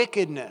any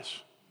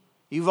wickedness.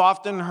 You've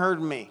often heard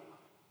me.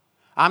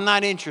 I'm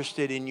not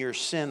interested in your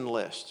sin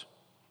list.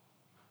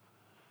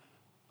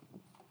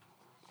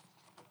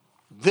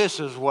 This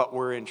is what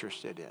we're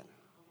interested in.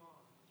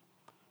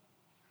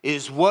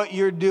 Is what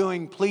you're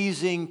doing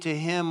pleasing to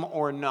Him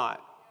or not?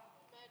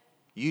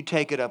 You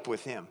take it up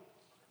with Him.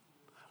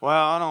 Well,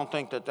 I don't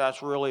think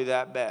that's really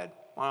that bad.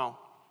 Well,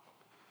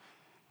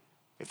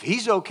 if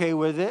He's okay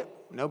with it,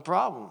 no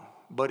problem.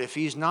 But if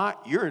He's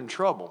not, you're in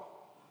trouble.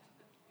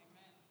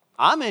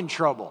 I'm in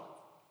trouble.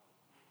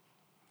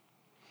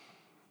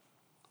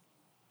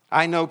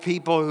 I know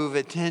people who've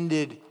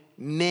attended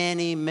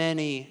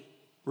many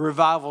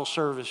revival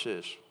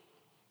services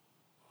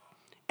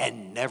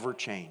and never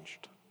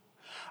changed.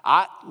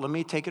 Let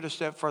me take it a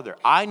step further.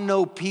 I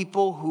know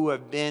people who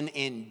have been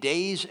in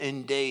days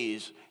and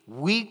days,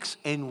 weeks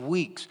and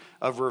weeks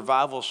of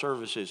revival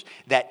services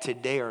that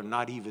today are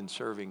not even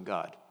serving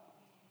God.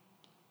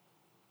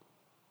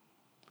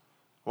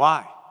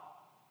 Why?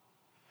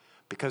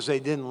 Because they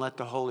didn't let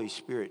the Holy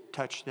Spirit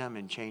touch them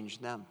and change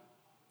them.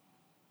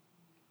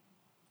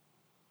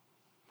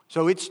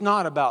 So it's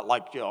not about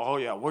like, oh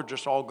yeah, we're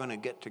just all going to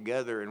get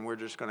together and we're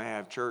just going to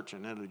have church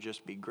and it'll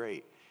just be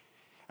great.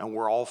 And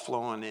we're all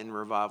flowing in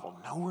revival.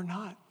 No, we're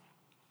not.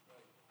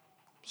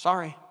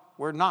 Sorry,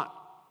 we're not.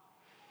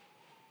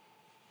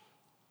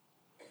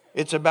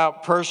 It's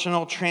about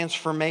personal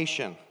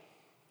transformation,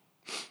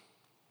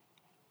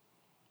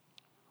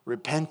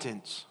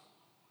 repentance,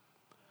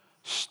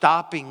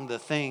 stopping the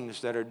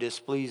things that are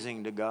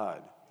displeasing to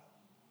God,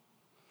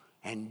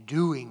 and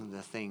doing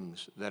the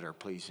things that are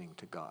pleasing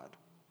to God.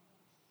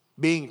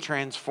 Being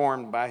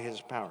transformed by His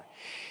power.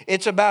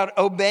 It's about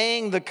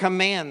obeying the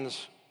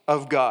commands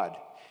of God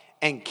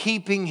and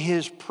keeping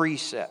His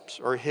precepts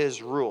or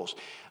His rules.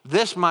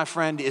 This, my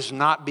friend, is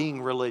not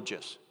being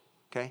religious.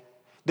 Okay?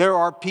 There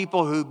are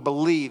people who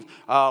believe,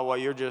 oh, well,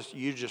 you're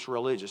just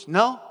religious.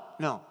 No.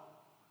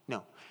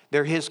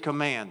 They're His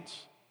commands.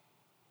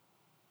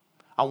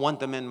 I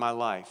want them in my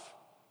life.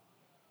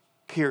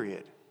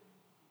 Period.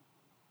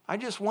 I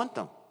just want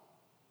them.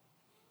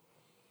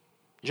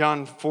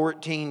 John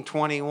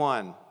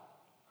 14:21.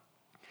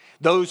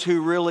 Those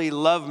who really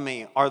love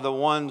me are the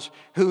ones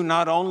who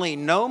not only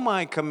know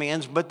my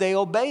commands, but they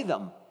obey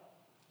them.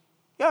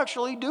 You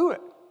actually do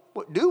it.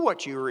 Do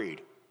what you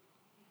read.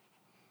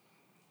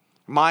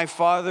 My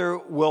Father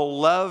will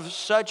love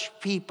such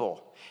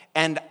people,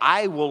 and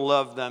I will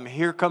love them.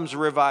 Here comes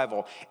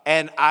revival.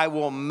 And I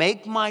will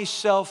make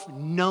myself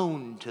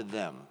known to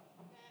them.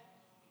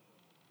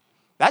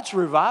 That's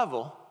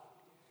revival.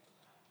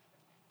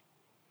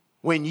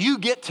 When you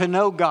get to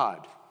know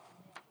God.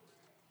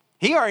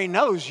 He already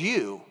knows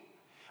you,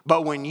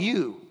 but when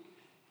you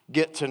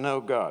get to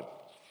know God.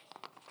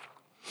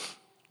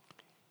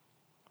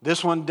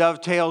 This one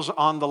dovetails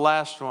on the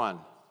last one.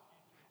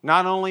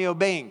 Not only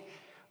obeying,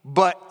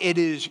 but it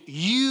is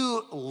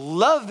you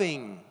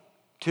loving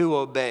to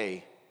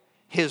obey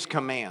His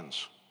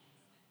commands.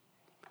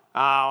 Oh,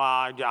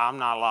 I'm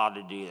not allowed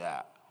to do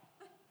that.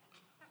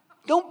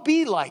 Don't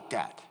be like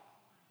that.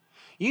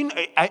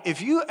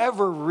 If you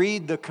ever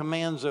read the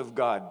commands of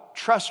God,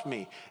 trust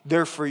me,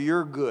 they're for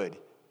your good.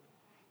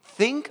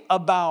 Think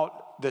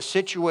about the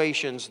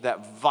situations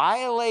that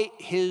violate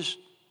His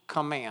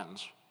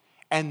commands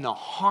and the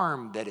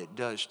harm that it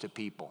does to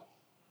people.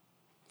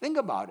 Think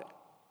about it.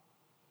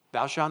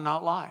 Thou shalt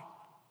not lie.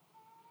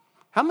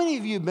 How many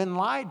of you have been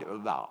lied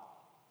about?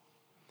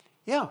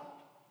 Yeah,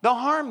 the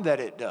harm that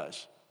it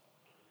does.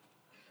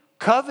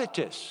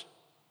 Covetous.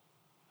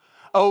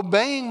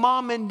 Obeying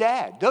mom and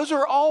dad. Those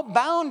are all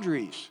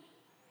boundaries.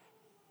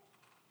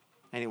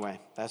 Anyway,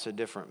 that's a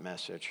different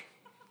message.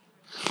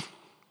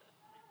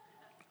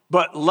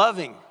 But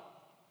loving.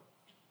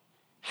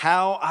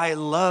 How I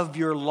love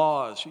your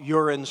laws,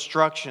 your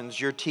instructions,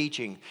 your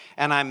teaching,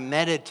 and I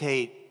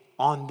meditate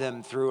on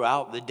them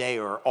throughout the day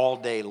or all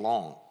day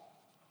long.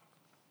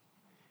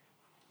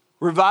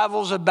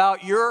 Revival's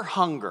about your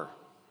hunger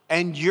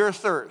and your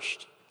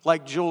thirst,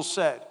 like Jules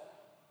said.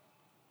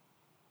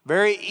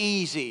 Very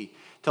easy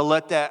to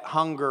let that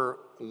hunger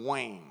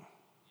wane.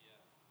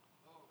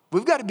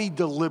 We've got to be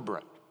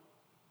deliberate.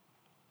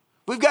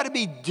 We've got to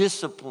be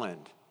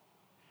disciplined.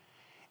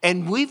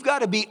 And we've got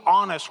to be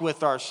honest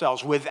with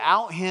ourselves.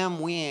 Without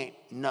him, we ain't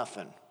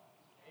nothing.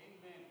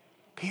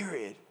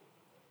 Period.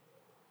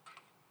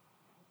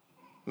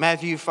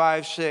 Matthew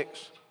 5:6.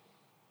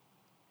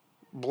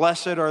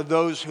 Blessed are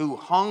those who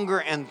hunger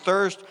and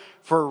thirst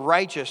for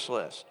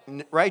righteousness.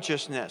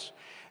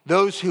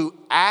 Those who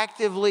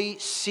actively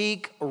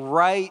seek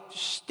right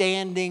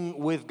standing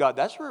with God.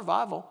 That's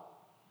revival.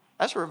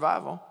 That's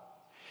revival.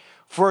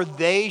 For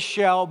they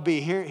shall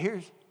be,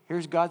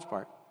 here's God's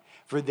part.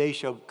 For they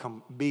shall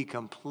be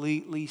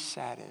completely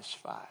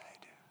satisfied.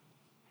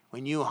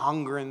 When you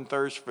hunger and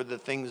thirst for the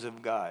things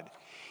of God,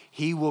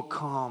 he will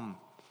come.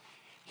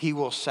 He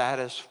will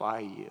satisfy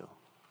you.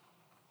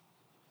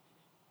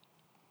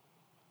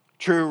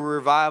 True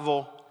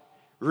revival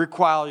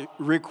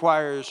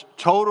requires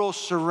total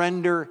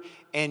surrender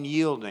and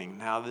yielding.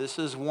 Now, this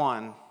is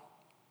one.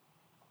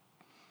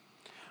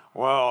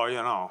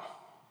 Well,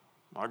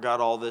 I got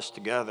all this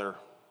together.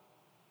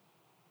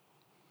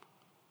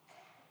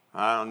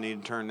 I don't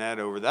need to turn that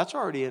over. That's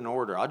already in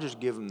order. I'll just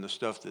give them the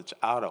stuff that's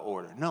out of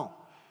order. No.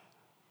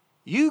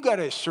 You got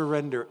to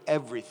surrender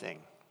everything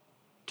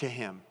to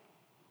him.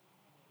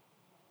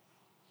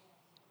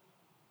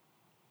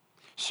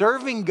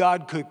 Serving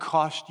God could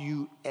cost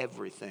you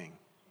everything.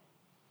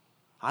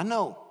 I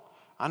know.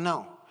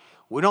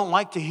 We don't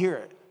like to hear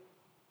it.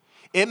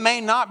 It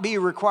may not be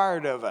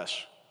required of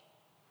us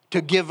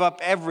to give up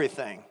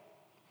everything,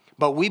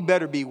 but we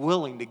better be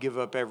willing to give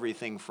up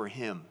everything for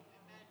him.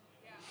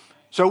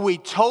 So we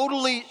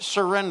totally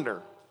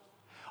surrender.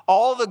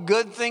 All the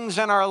good things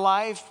in our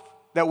life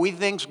that we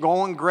think's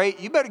going great,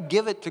 you better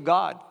give it to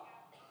God.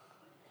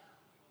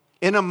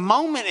 In a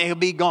moment, it'll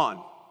be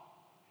gone.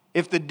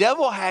 If the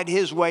devil had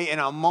his way, in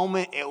a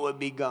moment, it would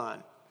be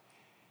gone.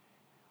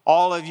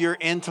 All of your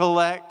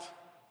intellect,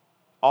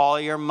 all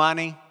your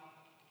money,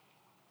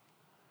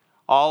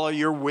 all of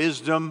your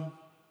wisdom,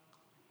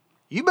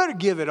 you better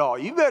give it all.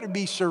 You better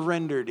be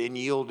surrendered and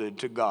yielded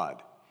to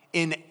God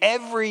in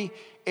every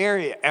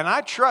area. And I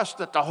trust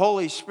that the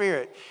Holy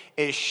Spirit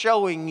is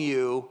showing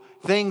you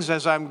things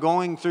as I'm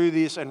going through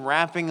this and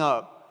wrapping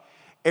up,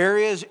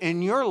 areas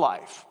in your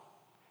life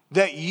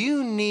that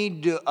you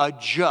need to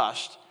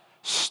adjust,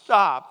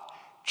 stop,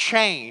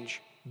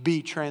 change,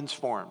 be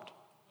transformed.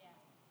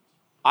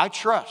 I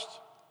trust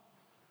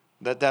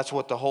that that's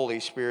what the Holy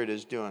Spirit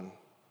is doing.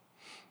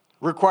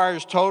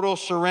 Requires total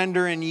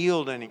surrender and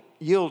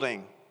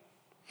yielding.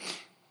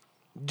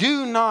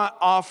 Do not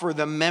offer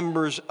the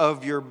members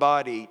of your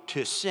body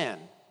to sin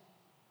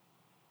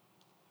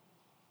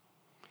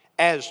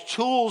as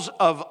tools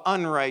of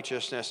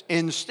unrighteousness.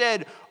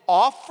 Instead,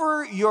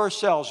 offer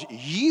yourselves,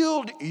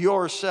 yield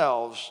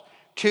yourselves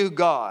to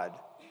God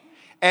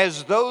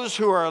as those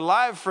who are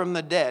alive from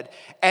the dead,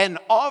 and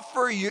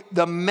offer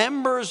the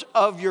members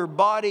of your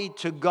body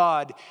to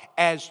God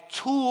as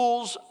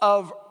tools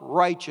of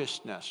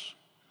righteousness.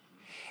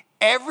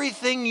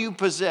 Everything you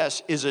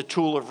possess is a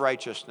tool of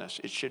righteousness.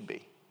 It should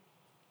be.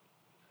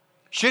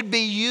 Should be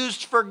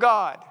used for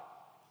God,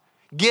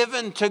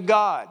 given to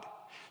God,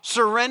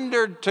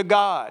 surrendered to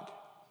God.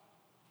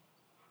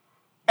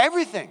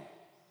 Everything.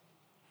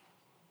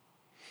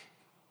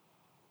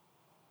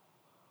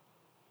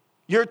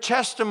 Your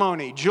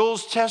testimony,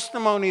 Jules'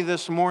 testimony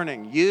this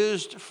morning,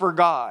 used for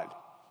God.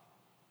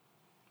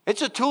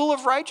 It's a tool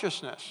of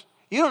righteousness.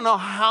 You don't know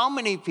how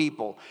many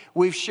people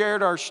we've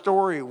shared our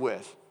story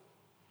with.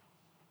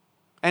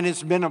 And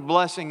it's been a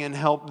blessing and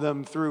helped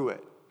them through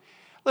it.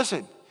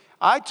 Listen,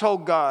 I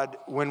told God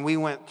when we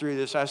went through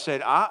this, I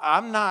said,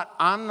 I'm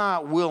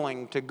not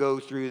willing to go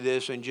through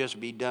this and just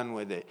be done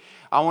with it.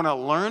 I want to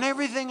learn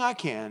everything I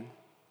can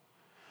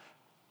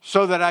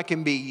so that I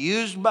can be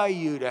used by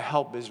you to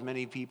help as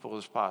many people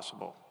as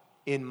possible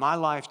in my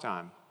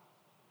lifetime.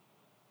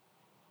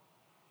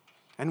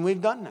 And we've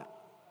done that.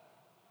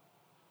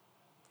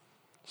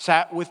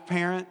 Sat with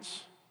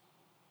parents,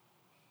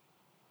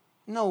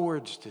 no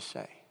words to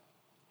say.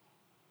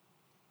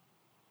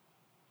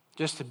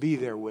 Just to be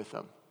there with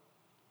them.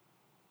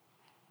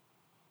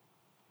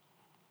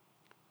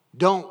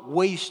 Don't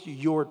waste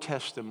your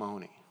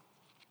testimony.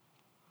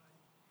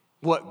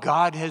 What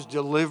God has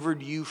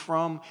delivered you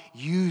from,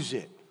 use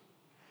it.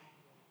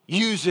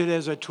 Use it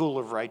as a tool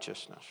of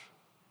righteousness.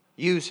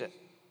 Use it.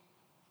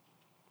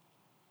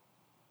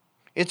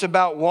 It's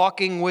about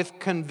walking with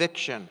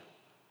conviction,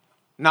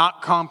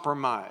 not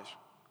compromise.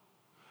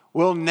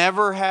 We'll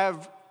never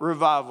have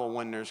revival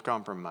when there's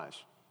compromise.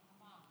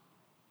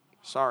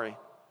 Sorry.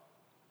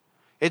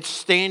 It's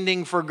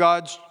standing for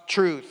God's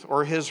truth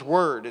or his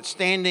word. It's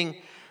standing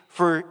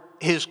for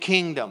his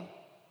kingdom.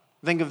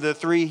 Think of the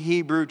 3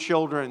 Hebrew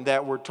children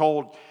that were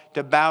told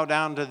to bow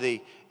down to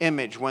the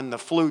image when the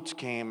flutes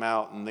came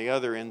out and the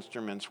other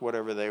instruments,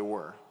 whatever they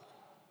were.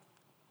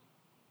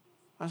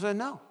 I said,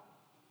 no.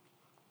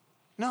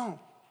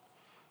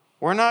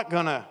 We're not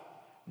going to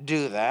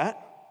do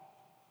that.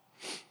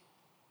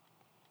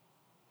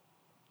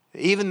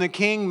 Even the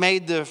king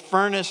made the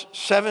furnace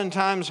 7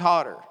 times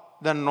hotter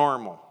than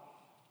normal.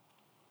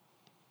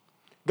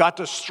 Got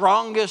the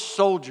strongest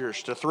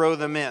soldiers to throw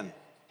them in.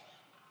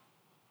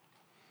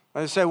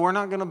 But they say, we're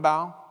not going to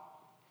bow.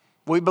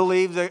 We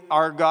believe that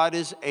our God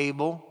is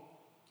able.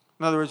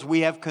 In other words,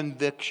 we have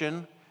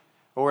conviction.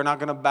 But we're not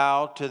going to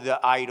bow to the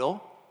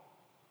idol.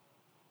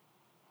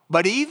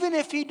 But even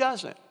if he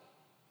doesn't,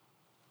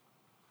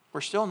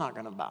 we're still not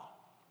going to bow.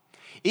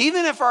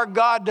 Even if our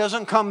God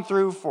doesn't come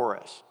through for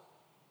us.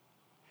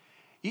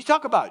 You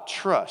talk about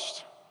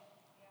trust.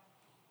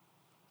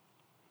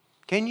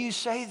 Can you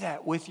say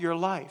that with your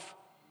life?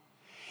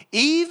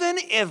 Even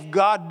if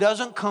God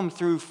doesn't come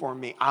through for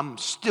me, I'm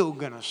still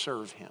going to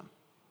serve him.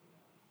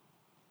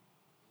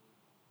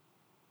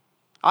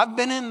 I've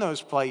been in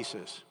those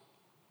places.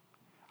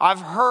 I've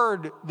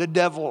heard the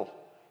devil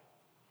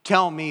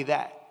tell me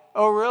that.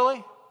 Oh,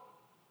 really?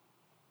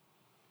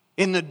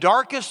 In the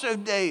darkest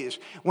of days,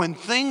 when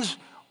things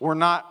were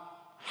not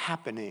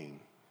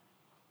happening,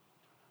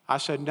 I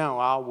said, no,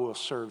 I will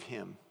serve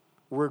him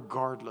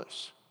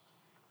regardless.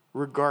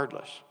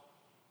 Regardless.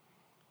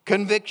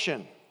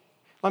 Conviction.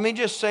 Let me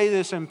just say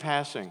this in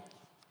passing.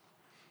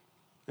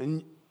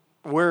 And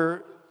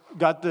we're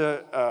got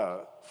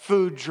the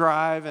food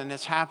drive and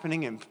it's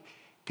happening and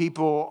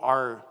people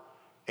are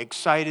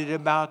excited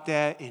about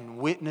that and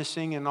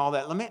witnessing and all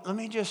that. Let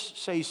me just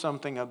say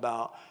something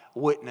about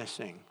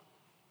witnessing.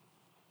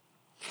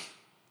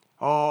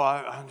 Oh,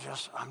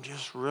 I'm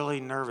just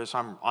really nervous.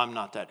 I'm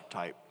not that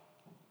type.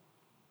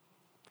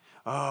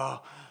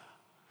 Oh,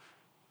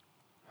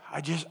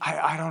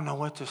 I don't know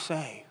what to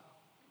say.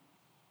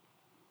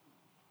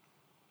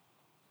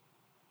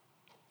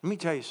 Let me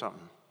tell you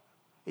something.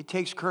 It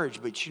takes courage,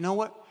 but you know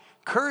what?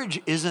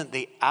 Courage isn't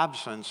the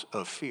absence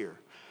of fear.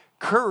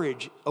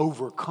 Courage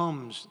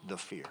overcomes the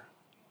fear.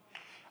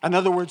 In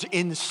other words,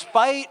 in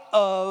spite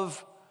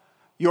of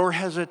your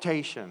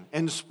hesitation,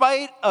 in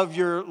spite of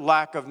your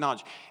lack of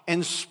knowledge,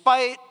 in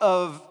spite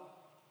of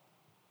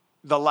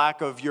the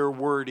lack of your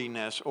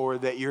wordiness or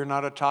that you're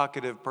not a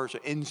talkative person,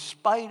 in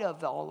spite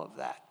of all of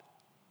that,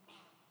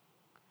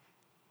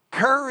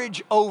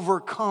 courage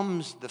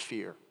overcomes the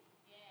fear.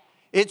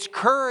 It's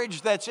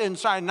courage that's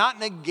inside,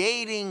 not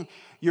negating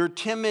your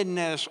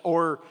timidness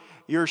or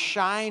your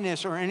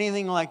shyness or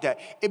anything like that.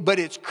 But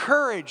it's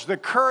courage, the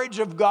courage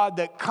of God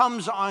that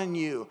comes on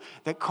you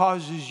that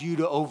causes you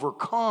to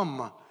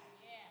overcome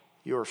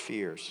your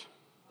fears.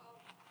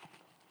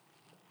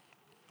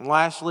 And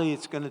lastly,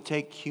 it's going to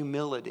take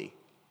humility.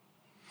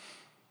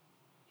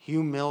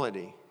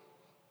 Humility.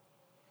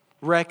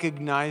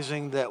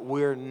 Recognizing that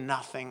we're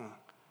nothing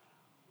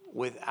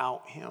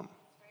without him.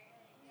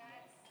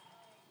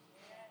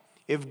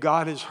 If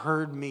God has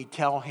heard me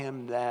tell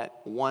him that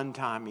one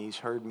time, he's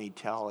heard me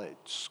tell it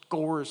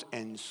scores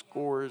and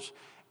scores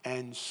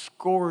and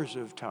scores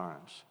of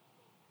times.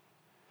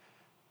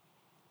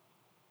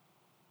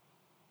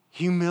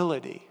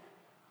 Humility.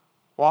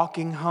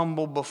 Walking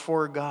humble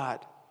before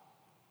God.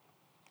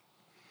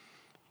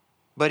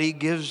 But he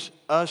gives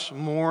us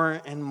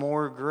more and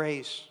more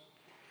grace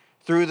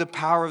through the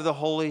power of the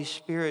Holy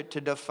Spirit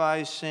to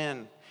defy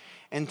sin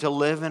and to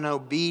live an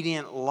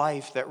obedient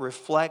life that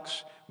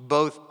reflects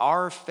both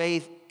our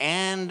faith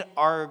and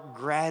our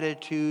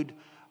gratitude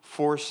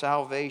for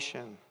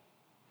salvation.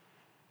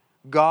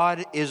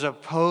 God is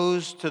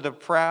opposed to the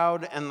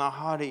proud and the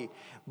haughty,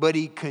 but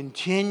he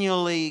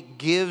continually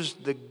gives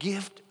the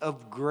gift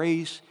of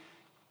grace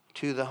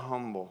to the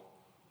humble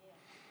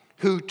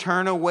who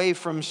turn away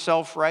from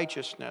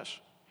self-righteousness.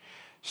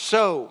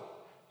 So,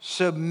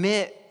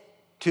 submit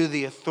to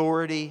the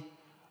authority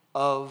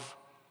of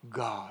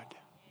God.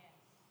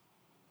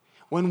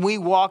 When we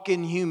walk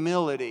in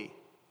humility,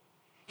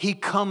 he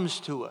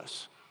comes to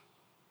us.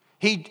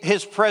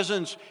 His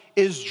presence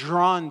is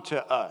drawn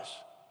to us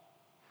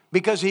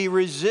because he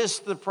resists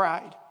the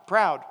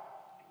proud.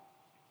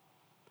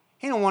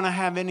 He don't want to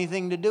have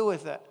anything to do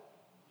with that.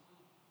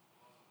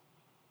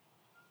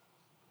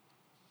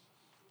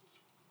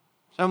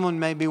 Someone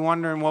may be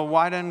wondering, well,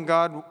 why doesn't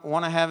God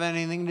want to have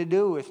anything to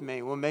do with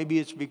me? Well, maybe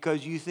it's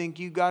because you think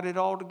you got it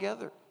all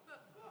together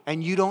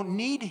and you don't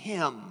need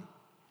him.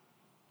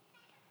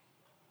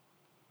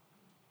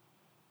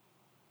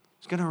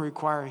 It's going to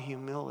require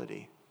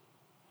humility.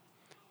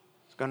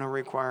 It's going to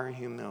require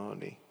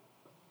humility.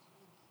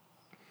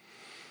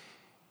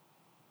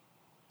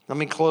 Let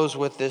me close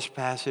with this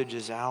passage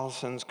as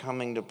Allison's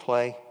coming to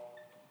play.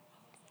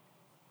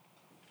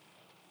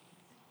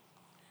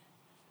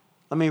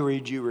 Let me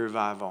read you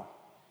Revival.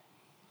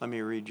 Let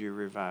me read you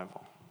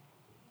Revival.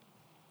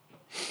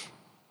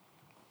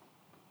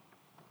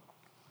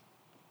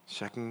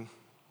 2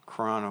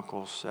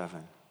 Chronicles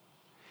 7.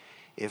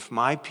 If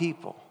my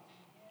people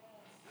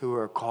who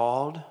are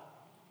called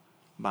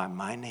by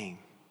my name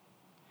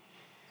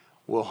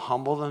will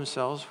humble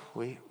themselves,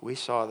 we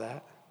saw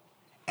that,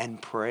 and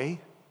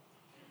pray,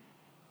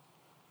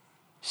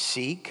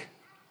 seek,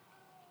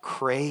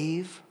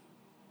 crave,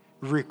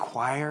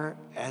 require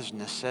as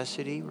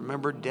necessity.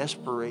 Remember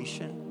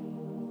desperation.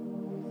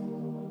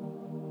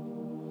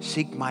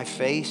 Seek my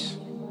face,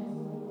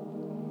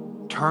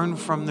 turn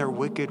from their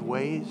wicked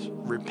ways,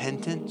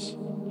 repentance.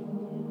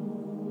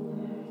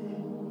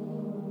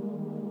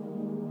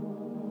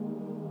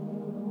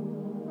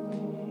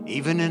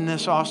 Even in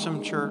this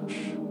awesome church,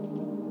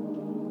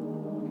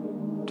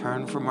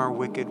 turn from our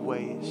wicked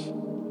ways.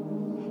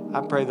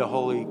 I pray the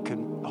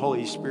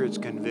Holy Spirit's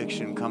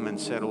conviction come and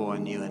settle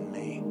on you and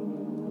me.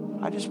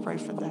 I just pray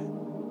for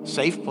that.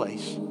 Safe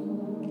place.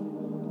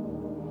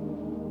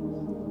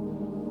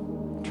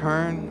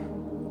 Turn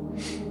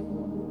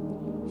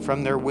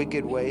from their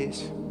wicked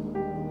ways.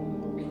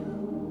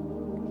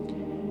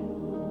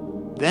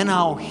 Then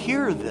I'll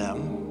hear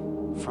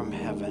them from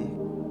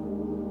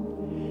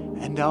heaven,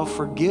 and I'll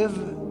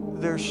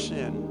forgive their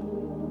sin.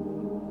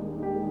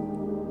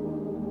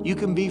 You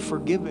can be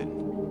forgiven.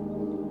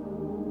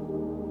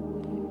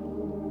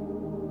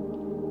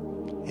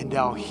 And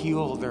I'll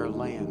heal their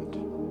land.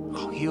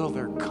 I'll heal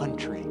their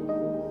country.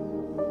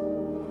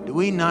 Do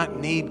we not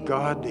need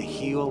God to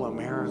heal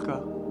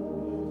America?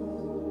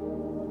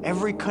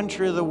 Every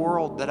country of the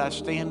world that I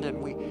stand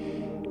in, we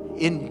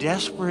in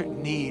desperate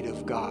need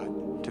of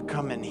God to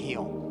come and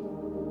heal.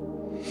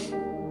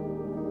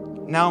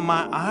 Now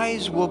my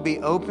eyes will be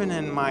open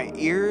and my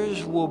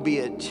ears will be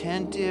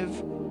attentive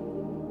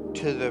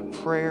to the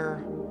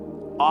prayer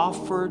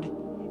offered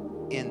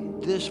in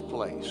this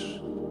place.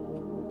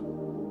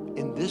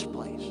 In this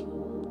place.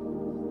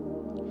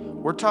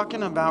 We're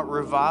talking about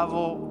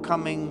revival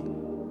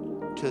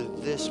coming to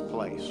this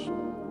place.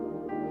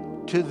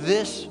 To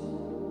this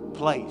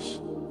place.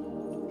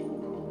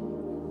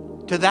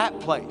 To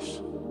that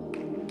place.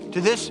 To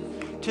this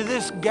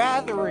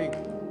gathering.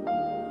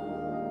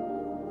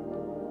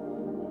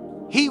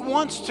 He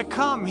wants to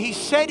come. He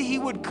said he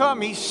would come.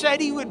 He said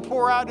he would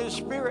pour out his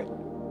Spirit.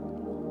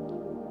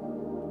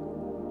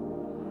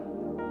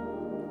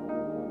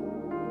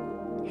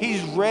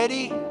 He's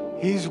ready.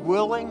 He's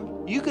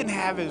willing. You can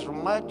have as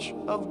much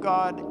of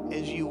God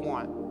as you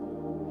want.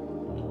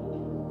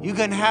 You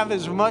can have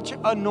as much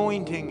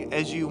anointing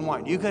as you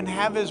want. You can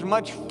have as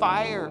much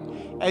fire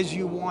as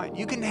you want.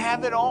 You can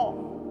have it all.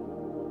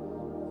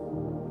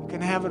 You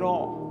can have it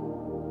all.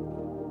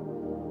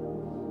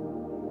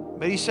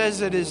 But he says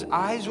that his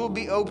eyes will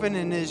be open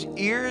and his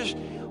ears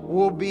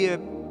will be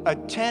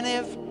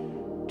attentive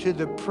to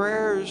the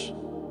prayers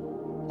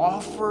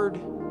offered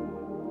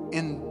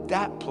in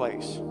that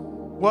place.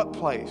 What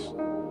place?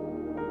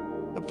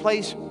 The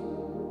place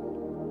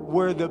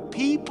where the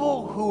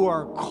people who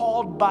are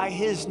called by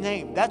his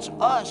name, that's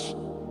us,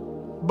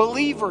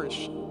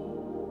 believers.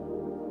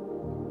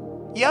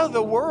 Yeah,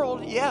 the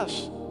world,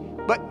 yes.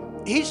 But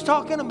he's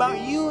talking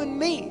about you and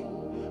me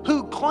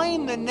who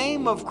claim the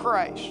name of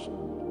Christ.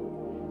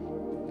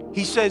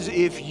 He says,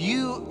 if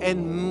you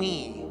and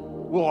me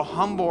will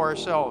humble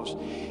ourselves,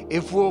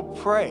 if we'll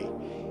pray,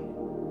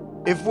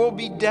 if we'll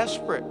be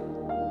desperate,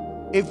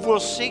 if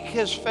we'll seek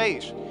his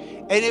face,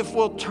 and if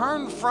we'll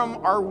turn from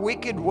our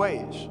wicked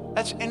ways,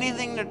 that's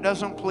anything that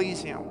doesn't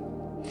please him,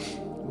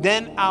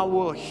 then I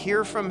will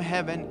hear from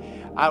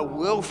heaven, I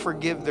will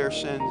forgive their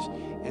sins,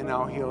 and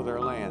I'll heal their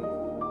land.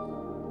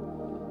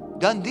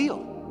 Done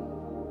deal.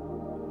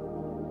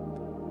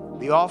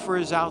 The offer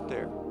is out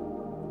there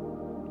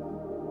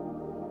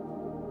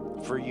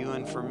for you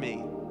and for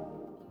me.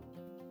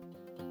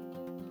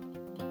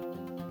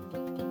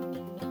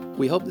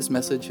 We hope this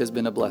message has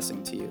been a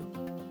blessing to you.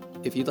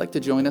 If you'd like to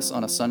join us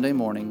on a Sunday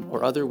morning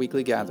or other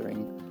weekly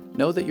gathering,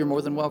 know that you're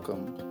more than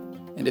welcome.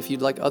 And if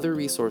you'd like other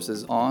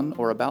resources on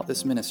or about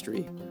this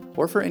ministry,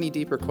 or for any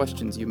deeper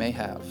questions you may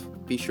have,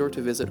 be sure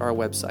to visit our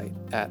website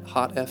at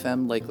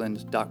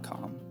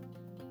hotfmlakeland.com.